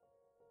sprouts.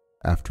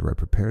 After I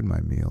prepared my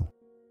meal,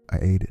 I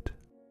ate it.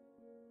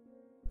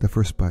 The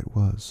first bite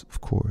was, of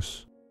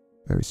course,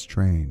 very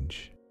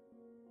strange.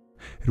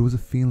 It was a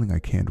feeling I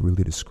can't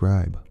really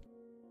describe.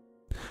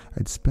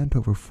 I'd spent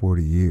over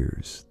 40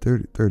 years,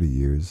 30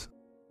 years,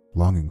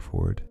 longing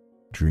for it,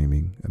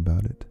 dreaming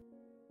about it.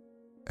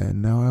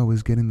 And now I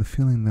was getting the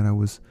feeling that I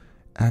was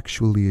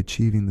actually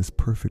achieving this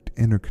perfect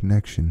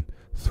interconnection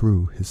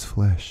through his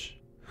flesh.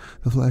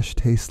 The flesh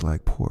tastes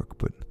like pork,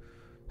 but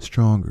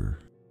stronger,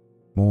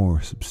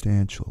 more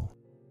substantial.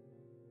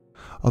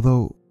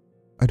 Although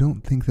I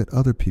don't think that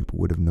other people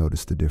would have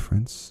noticed the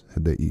difference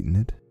had they eaten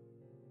it.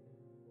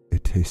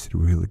 It tasted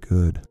really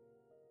good.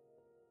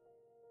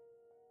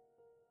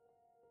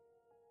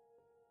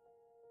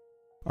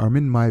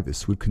 Armin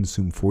Meiwes would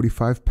consume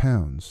 45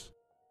 pounds,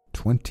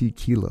 20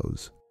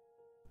 kilos,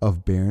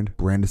 of Bernd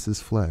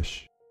Brandis's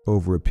flesh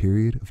over a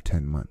period of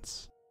 10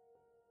 months.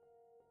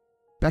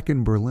 Back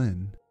in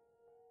Berlin,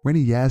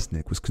 Rennie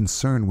Yasnik was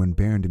concerned when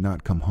Bernd did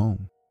not come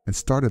home and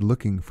started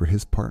looking for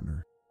his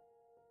partner.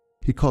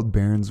 He called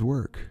Bernd's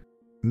work,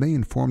 and they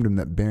informed him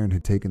that Bernd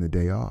had taken the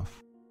day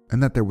off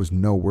and that there was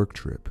no work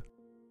trip.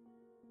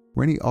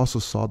 Rennie also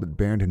saw that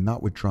Bernd had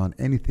not withdrawn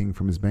anything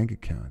from his bank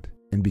account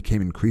and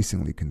became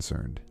increasingly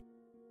concerned.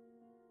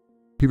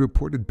 He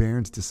reported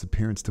Bernd's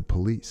disappearance to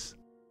police,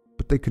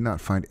 but they could not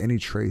find any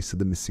trace of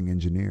the missing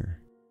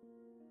engineer.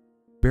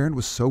 Bernd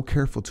was so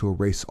careful to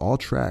erase all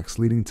tracks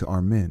leading to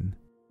Armin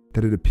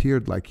that it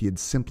appeared like he had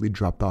simply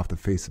dropped off the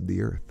face of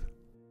the earth.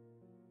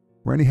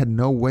 Rennie had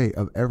no way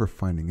of ever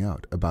finding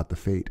out about the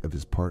fate of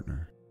his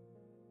partner.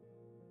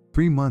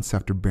 3 months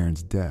after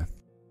Bernd's death,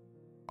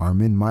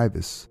 Armin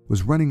Meiwes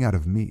was running out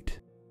of meat,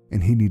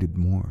 and he needed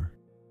more.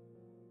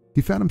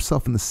 He found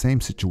himself in the same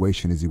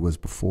situation as he was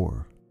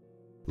before,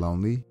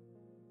 lonely,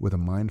 with a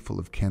mind full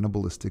of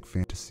cannibalistic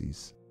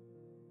fantasies.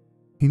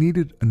 He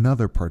needed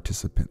another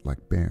participant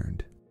like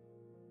Bernd.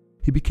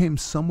 He became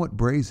somewhat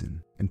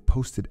brazen and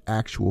posted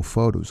actual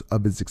photos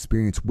of his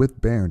experience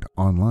with Bernd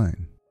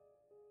online.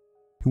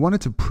 He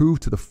wanted to prove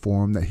to the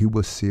forum that he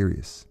was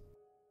serious.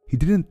 He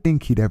didn't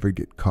think he'd ever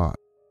get caught.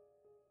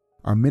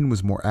 Armin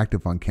was more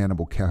active on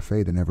Cannibal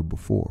Café than ever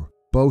before,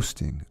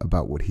 boasting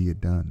about what he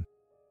had done.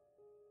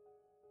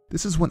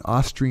 This is when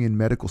Austrian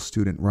medical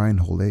student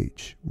Reinhold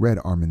H. read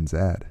Armin's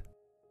ad.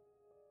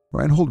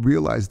 Reinhold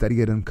realized that he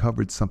had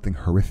uncovered something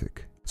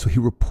horrific, so he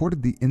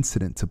reported the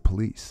incident to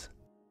police.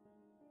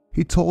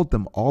 He told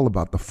them all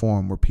about the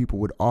forum where people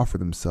would offer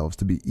themselves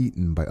to be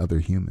eaten by other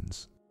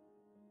humans.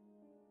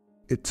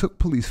 It took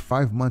police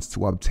 5 months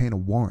to obtain a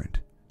warrant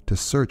to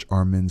search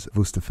Armin's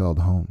Wüstefeld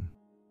home.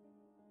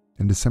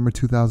 In December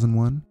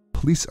 2001,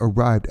 police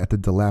arrived at the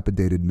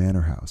dilapidated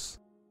manor house.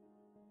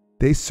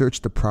 They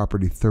searched the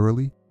property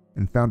thoroughly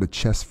and found a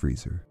chest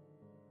freezer.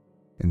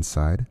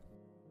 Inside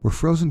were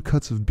frozen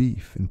cuts of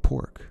beef and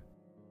pork.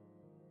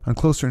 On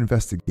closer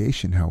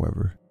investigation,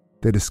 however,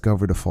 they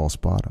discovered a false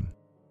bottom.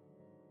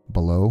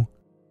 Below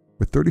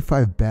were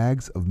 35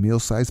 bags of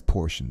meal-sized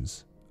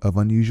portions of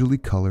unusually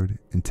colored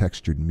and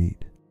textured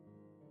meat.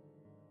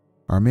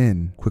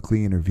 Armin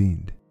quickly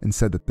intervened and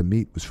said that the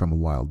meat was from a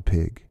wild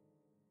pig.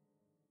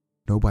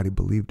 Nobody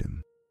believed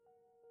him.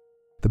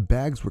 the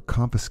bags were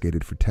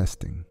confiscated for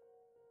testing.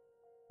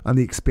 On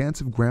the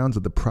expansive grounds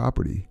of the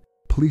property,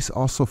 police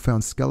also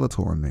found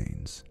skeletal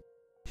remains,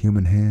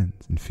 human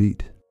hands and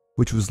feet,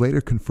 which was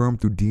later confirmed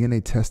through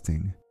DNA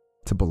testing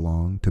to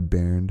belong to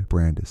Bernd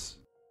Brandes.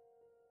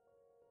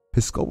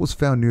 His skull was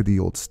found near the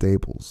old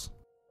stables.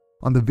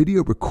 On the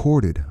video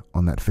recorded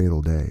on that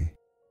fatal day,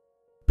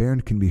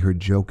 Bernd can be heard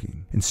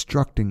joking,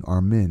 instructing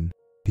Armin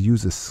to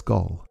use his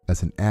skull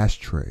as an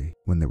ashtray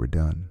when they were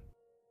done.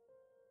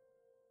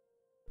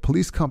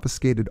 Police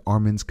confiscated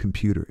Armin's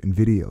computer and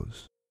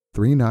videos,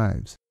 3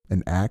 knives,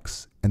 an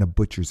axe, and a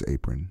butcher's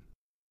apron.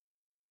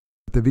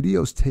 But the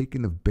videos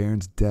taken of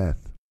Bernd's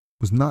death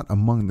was not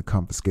among the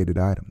confiscated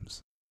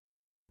items.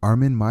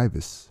 Armin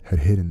Meiwes had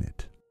hidden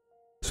it.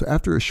 So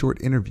after a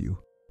short interview,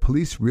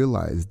 police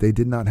realized they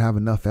did not have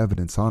enough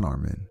evidence on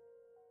Armin,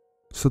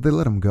 so they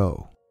let him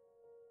go.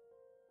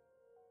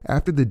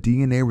 After the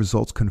DNA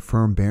results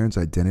confirmed Bernd's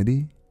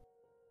identity,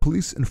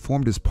 police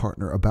informed his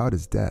partner about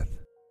his death.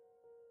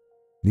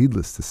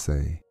 Needless to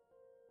say,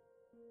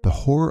 the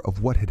horror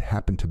of what had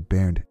happened to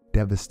Bernd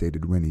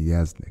devastated Rennie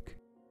Yasnik.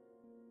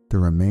 The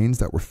remains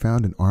that were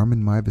found in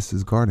Armin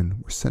Meiwes'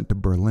 garden were sent to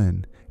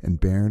Berlin, and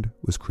Bernd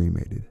was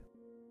cremated.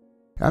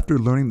 After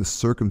learning the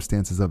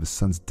circumstances of his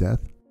son's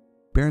death,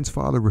 Bernd's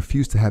father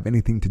refused to have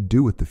anything to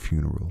do with the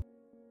funeral.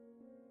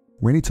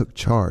 Rennie took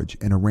charge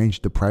and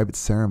arranged a private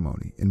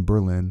ceremony in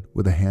Berlin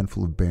with a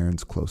handful of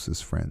Bernd's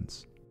closest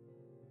friends.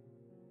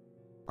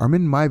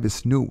 Armin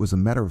Meiwes knew it was a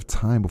matter of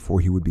time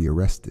before he would be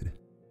arrested.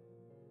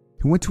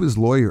 He went to his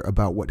lawyer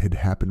about what had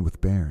happened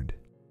with Bernd.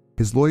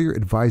 His lawyer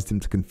advised him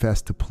to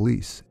confess to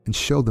police and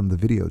show them the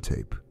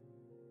videotape.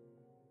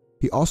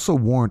 He also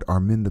warned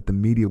Armin that the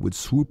media would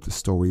swoop the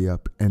story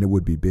up and it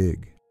would be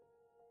big.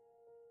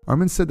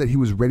 Armin said that he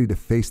was ready to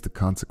face the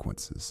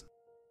consequences.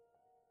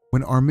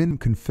 When Armin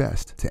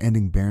confessed to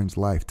ending Bernd's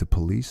life to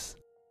police,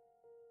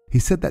 he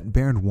said that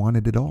Bernd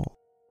wanted it all.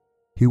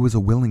 He was a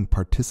willing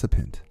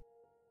participant.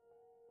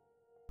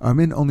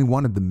 Armin only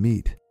wanted the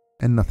meat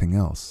and nothing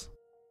else.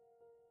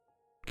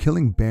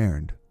 Killing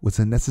Bernd was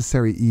a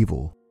necessary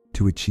evil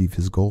to achieve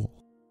his goal.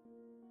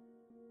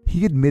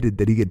 He admitted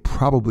that he had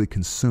probably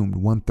consumed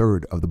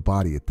 1/3 of the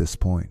body at this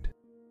point.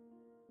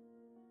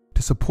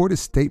 To support his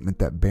statement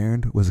that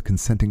Bernd was a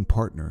consenting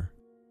partner,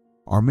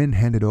 Armin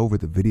handed over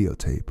the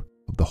videotape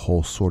of the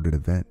whole sordid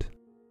event.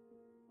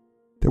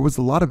 There was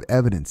a lot of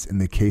evidence in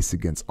the case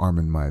against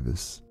Armin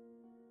Meiwes.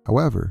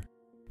 However,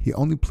 he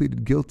only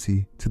pleaded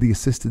guilty to the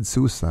assisted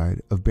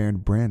suicide of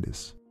Bernd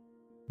Brandes,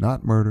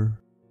 not murder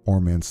or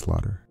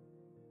manslaughter.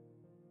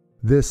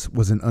 This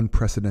was an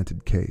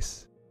unprecedented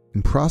case,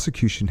 and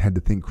prosecution had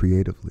to think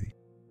creatively.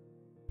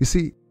 You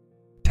see,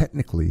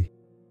 technically,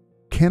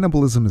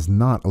 cannibalism is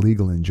not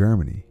illegal in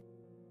Germany.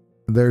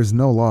 There is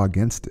no law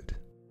against it.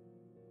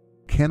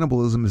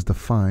 Cannibalism is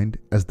defined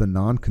as the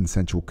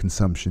non-consensual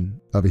consumption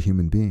of a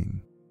human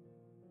being.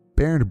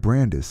 Bernd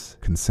Brandes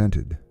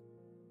consented.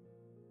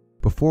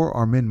 Before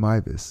Armin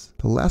Meiwes,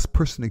 the last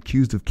person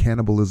accused of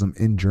cannibalism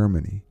in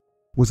Germany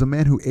was a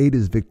man who ate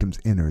his victim's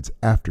innards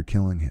after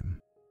killing him.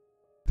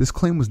 This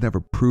claim was never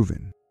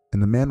proven,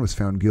 and the man was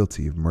found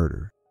guilty of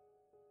murder.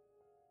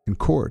 In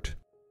court,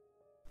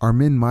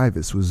 Armin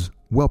Meiwes was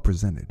well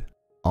presented,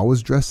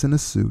 always dressed in a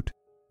suit,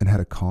 and had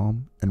a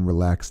calm and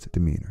relaxed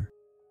demeanor.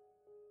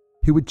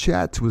 He would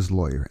chat to his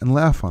lawyer and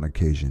laugh on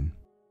occasion.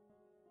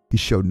 He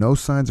showed no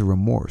signs of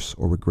remorse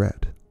or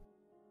regret.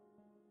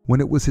 When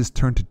it was his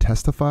turn to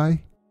testify,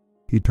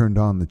 he turned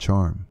on the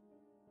charm.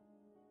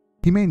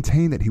 He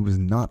maintained that he was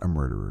not a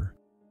murderer,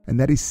 and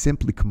that he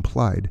simply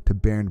complied to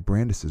Bernd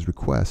Brandes'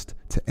 request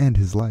to end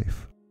his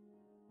life.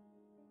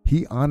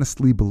 He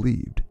honestly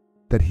believed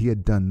that he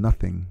had done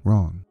nothing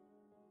wrong.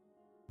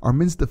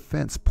 Armin's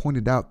defense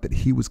pointed out that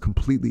he was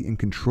completely in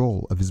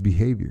control of his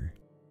behavior.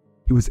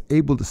 He was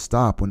able to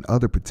stop when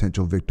other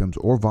potential victims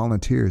or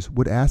volunteers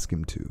would ask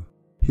him to.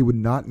 He would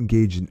not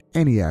engage in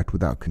any act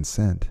without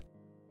consent.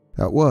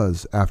 That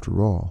was,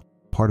 after all,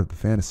 part of the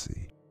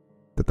fantasy,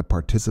 that the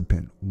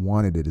participant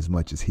wanted it as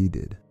much as he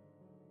did.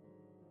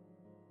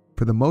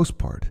 For the most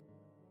part,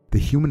 the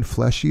human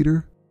flesh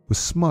eater was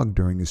smug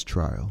during his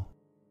trial.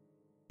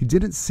 He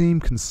didn't seem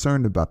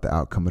concerned about the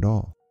outcome at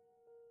all.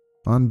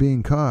 On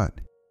being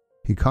caught,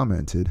 he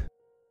commented,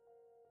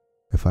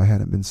 "If I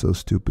hadn't been so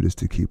stupid as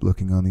to keep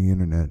looking on the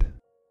internet,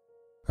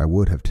 I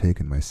would have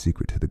taken my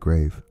secret to the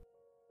grave."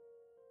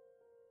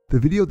 The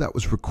video that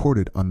was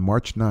recorded on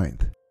March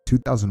 9th,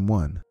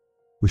 2001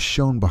 was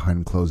shown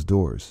behind closed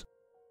doors,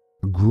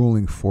 a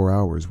grueling 4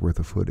 hours worth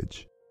of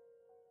footage.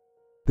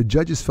 The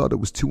judges felt it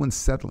was too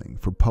unsettling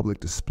for public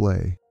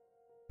display,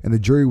 and the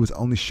jury was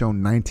only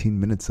shown 19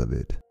 minutes of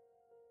it.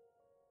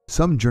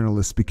 Some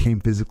journalists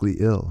became physically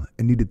ill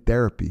and needed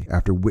therapy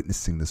after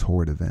witnessing this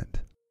horrid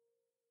event.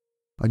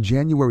 On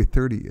January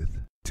 30th,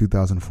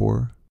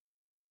 2004,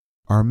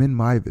 Armin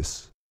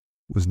Meiwes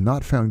was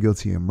not found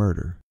guilty of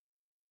murder,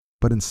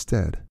 but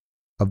instead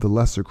of the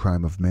lesser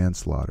crime of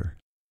manslaughter.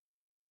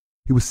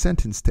 He was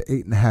sentenced to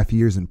 8.5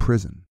 years in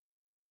prison.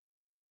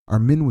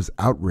 Armin was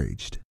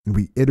outraged and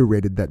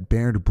reiterated that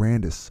Bernd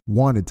Brandes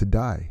wanted to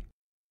die.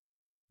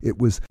 It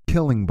was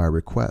killing by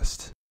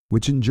request,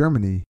 which in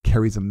Germany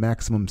carries a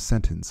maximum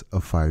sentence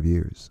of 5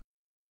 years.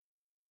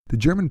 The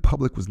German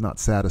public was not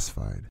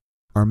satisfied.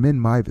 Armin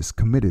Meiwes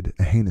committed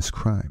a heinous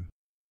crime.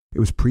 It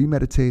was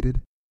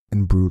premeditated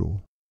and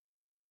brutal.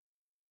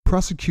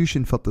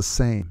 Prosecution felt the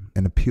same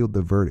and appealed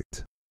the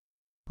verdict.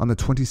 On the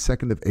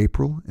 22nd of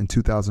April in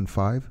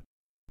 2005,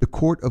 the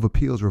Court of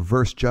Appeals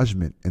reversed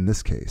judgment in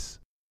this case.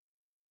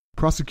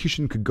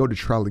 Prosecution could go to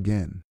trial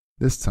again,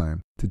 this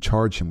time to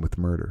charge him with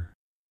murder.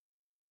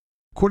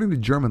 According to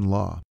German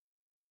law,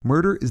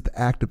 murder is the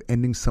act of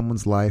ending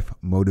someone's life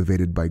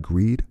motivated by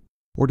greed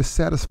or to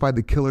satisfy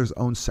the killer's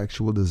own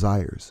sexual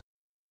desires.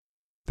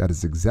 That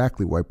is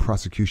exactly why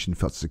prosecution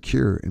felt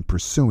secure in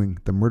pursuing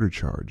the murder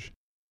charge.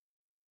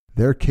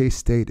 Their case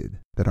stated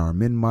that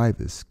Armin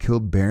Meiwes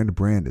killed Bernd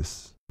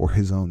Brandes for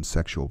his own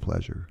sexual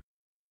pleasure.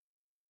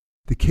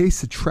 The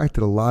case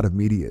attracted a lot of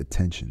media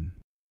attention.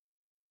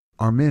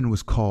 Armin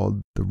was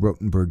called the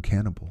Rotenburg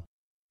Cannibal,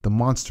 the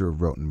Monster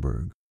of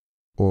Rotenburg,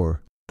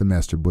 or the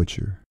Master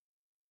Butcher.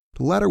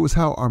 The latter was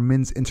how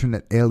Armin's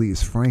internet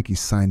alias Frankie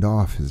signed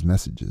off his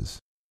messages.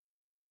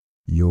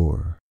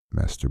 Your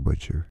Master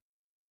Butcher.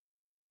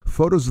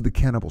 Photos of the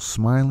cannibal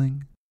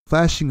smiling,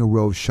 flashing a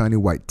row of shiny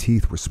white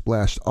teeth were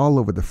splashed all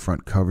over the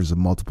front covers of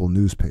multiple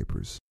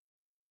newspapers.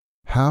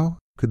 How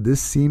could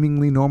this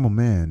seemingly normal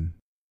man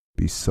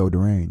be so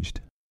deranged?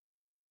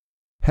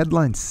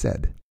 Headlines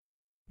said,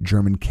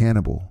 German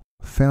cannibal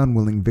found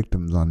willing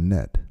victims on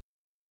net,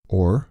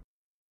 or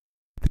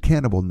the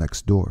cannibal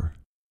next door.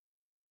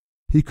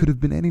 He could have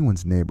been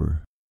anyone's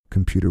neighbor,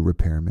 computer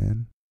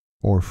repairman,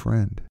 or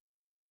friend.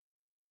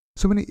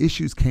 So many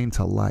issues came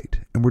to light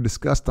and were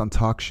discussed on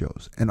talk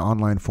shows and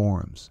online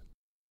forums.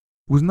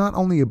 It was not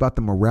only about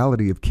the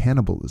morality of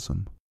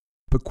cannibalism,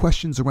 but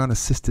questions around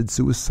assisted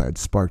suicide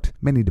sparked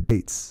many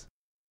debates.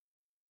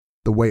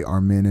 The way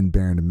Armin and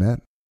Bernd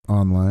met,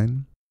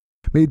 online,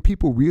 made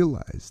people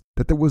realize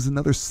that there was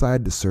another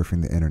side to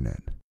surfing the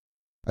internet,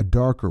 a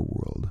darker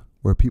world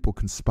where people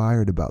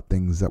conspired about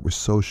things that were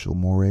social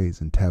mores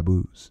and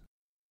taboos.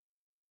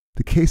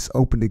 The case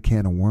opened a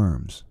can of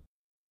worms.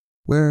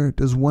 Where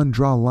does one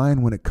draw a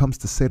line when it comes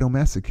to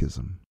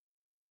sadomasochism?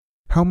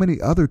 How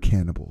many other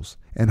cannibals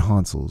and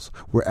Hansels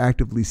were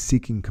actively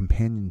seeking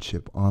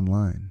companionship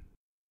online?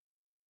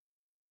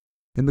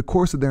 In the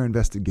course of their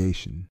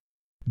investigation,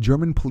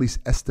 German police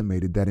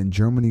estimated that in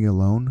Germany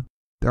alone,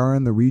 there are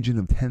in the region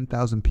of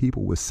 10,000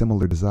 people with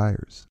similar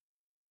desires.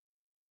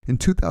 In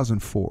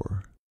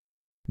 2004,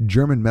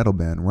 German metal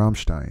band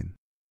Rammstein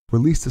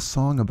released a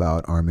song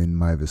about Armin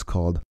Meiwes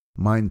called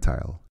Mein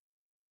Teil.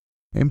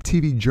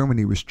 MTV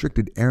Germany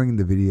restricted airing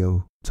the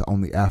video to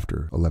only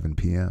after 11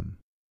 p.m.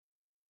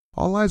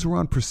 All eyes were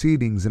on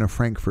proceedings in a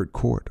Frankfurt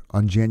court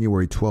on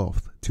January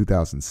 12,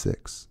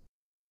 2006.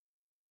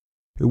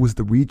 It was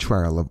the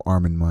retrial of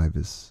Armin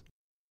Meiwes.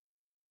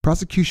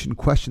 Prosecution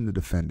questioned the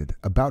defendant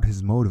about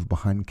his motive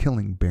behind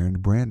killing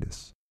Bernd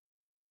Brandes.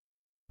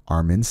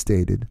 Armin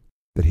stated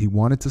that he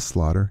wanted to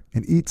slaughter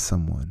and eat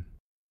someone.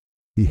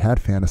 He had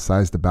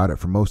fantasized about it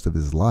for most of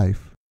his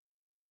life.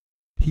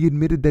 He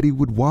admitted that he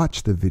would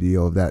watch the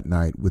video of that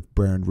night with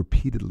Bernd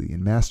repeatedly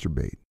and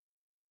masturbate.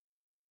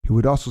 He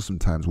would also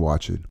sometimes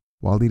watch it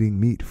while eating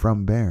meat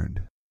from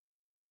Bernd.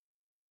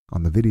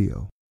 On the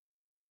video,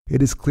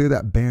 it is clear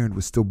that Bernd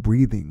was still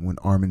breathing when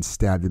Armin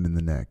stabbed him in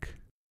the neck.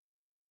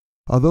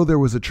 Although there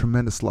was a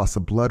tremendous loss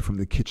of blood from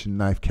the kitchen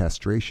knife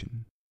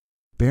castration,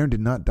 Bernd did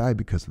not die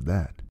because of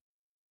that.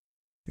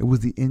 It was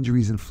the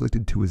injuries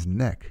inflicted to his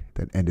neck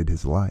that ended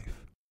his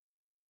life.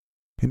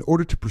 In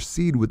order to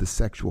proceed with the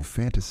sexual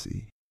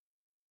fantasy,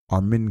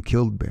 Armin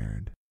killed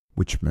Bernd,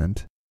 which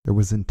meant there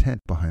was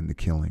intent behind the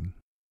killing.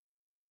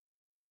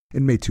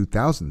 In May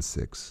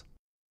 2006,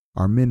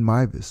 Armin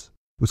Meiwes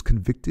was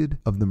convicted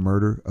of the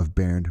murder of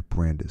Bernd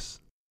Brandes.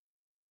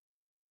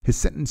 His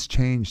sentence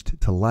changed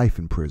to life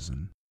in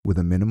prison with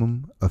a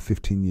minimum of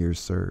 15 years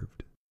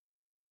served.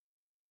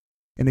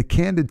 In a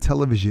candid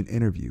television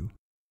interview,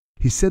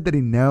 he said that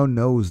he now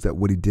knows that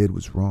what he did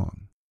was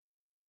wrong.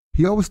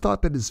 He always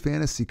thought that his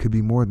fantasy could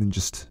be more than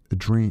just a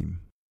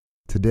dream.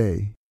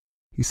 Today,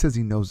 he says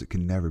he knows it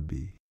can never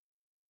be.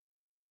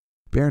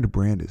 Bernd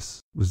Brandes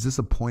was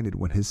disappointed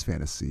when his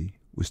fantasy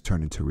was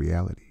turned into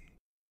reality.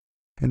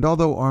 And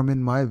although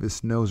Armin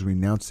Meiwes knows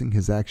renouncing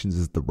his actions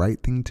is the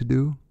right thing to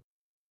do,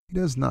 he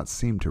does not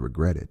seem to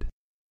regret it.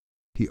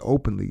 He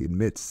openly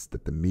admits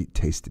that the meat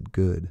tasted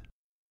good.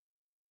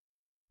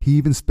 He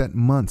even spent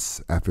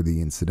months after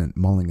the incident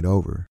mulling it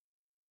over,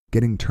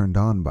 getting turned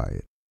on by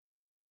it.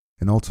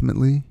 And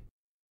ultimately,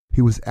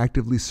 he was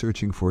actively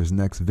searching for his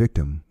next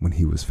victim when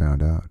he was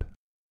found out.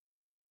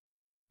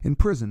 In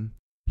prison,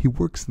 he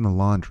works in the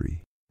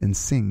laundry and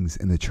sings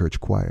in the church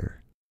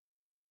choir.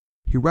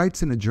 He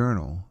writes in a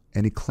journal,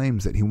 and he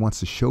claims that he wants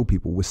to show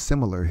people with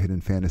similar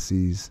hidden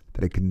fantasies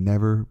that it can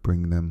never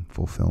bring them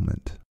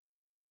fulfillment.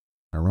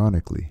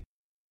 Ironically,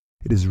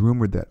 it is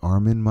rumored that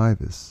Armin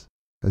Meiwes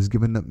has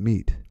given up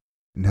meat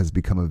and has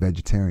become a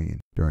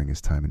vegetarian during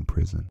his time in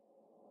prison.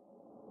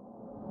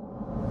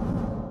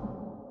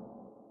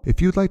 If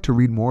you'd like to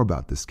read more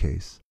about this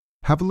case,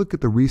 have a look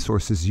at the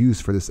resources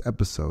used for this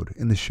episode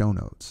in the show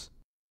notes.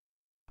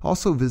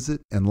 Also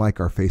visit and like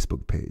our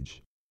Facebook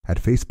page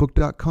at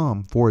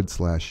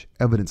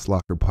facebook.com/Evidence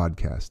Locker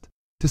Podcast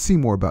to see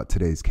more about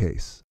today's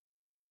case.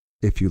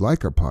 If you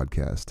like our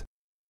podcast,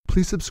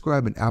 please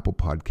subscribe in Apple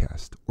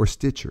Podcast or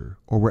Stitcher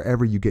or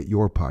wherever you get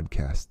your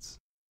podcasts.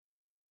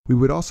 We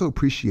would also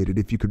appreciate it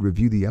if you could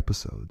review the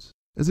episodes,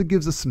 as it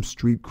gives us some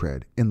street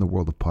cred in the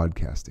world of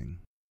podcasting.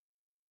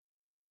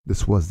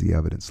 This was the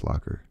Evidence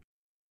Locker.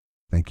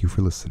 Thank you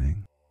for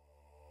listening.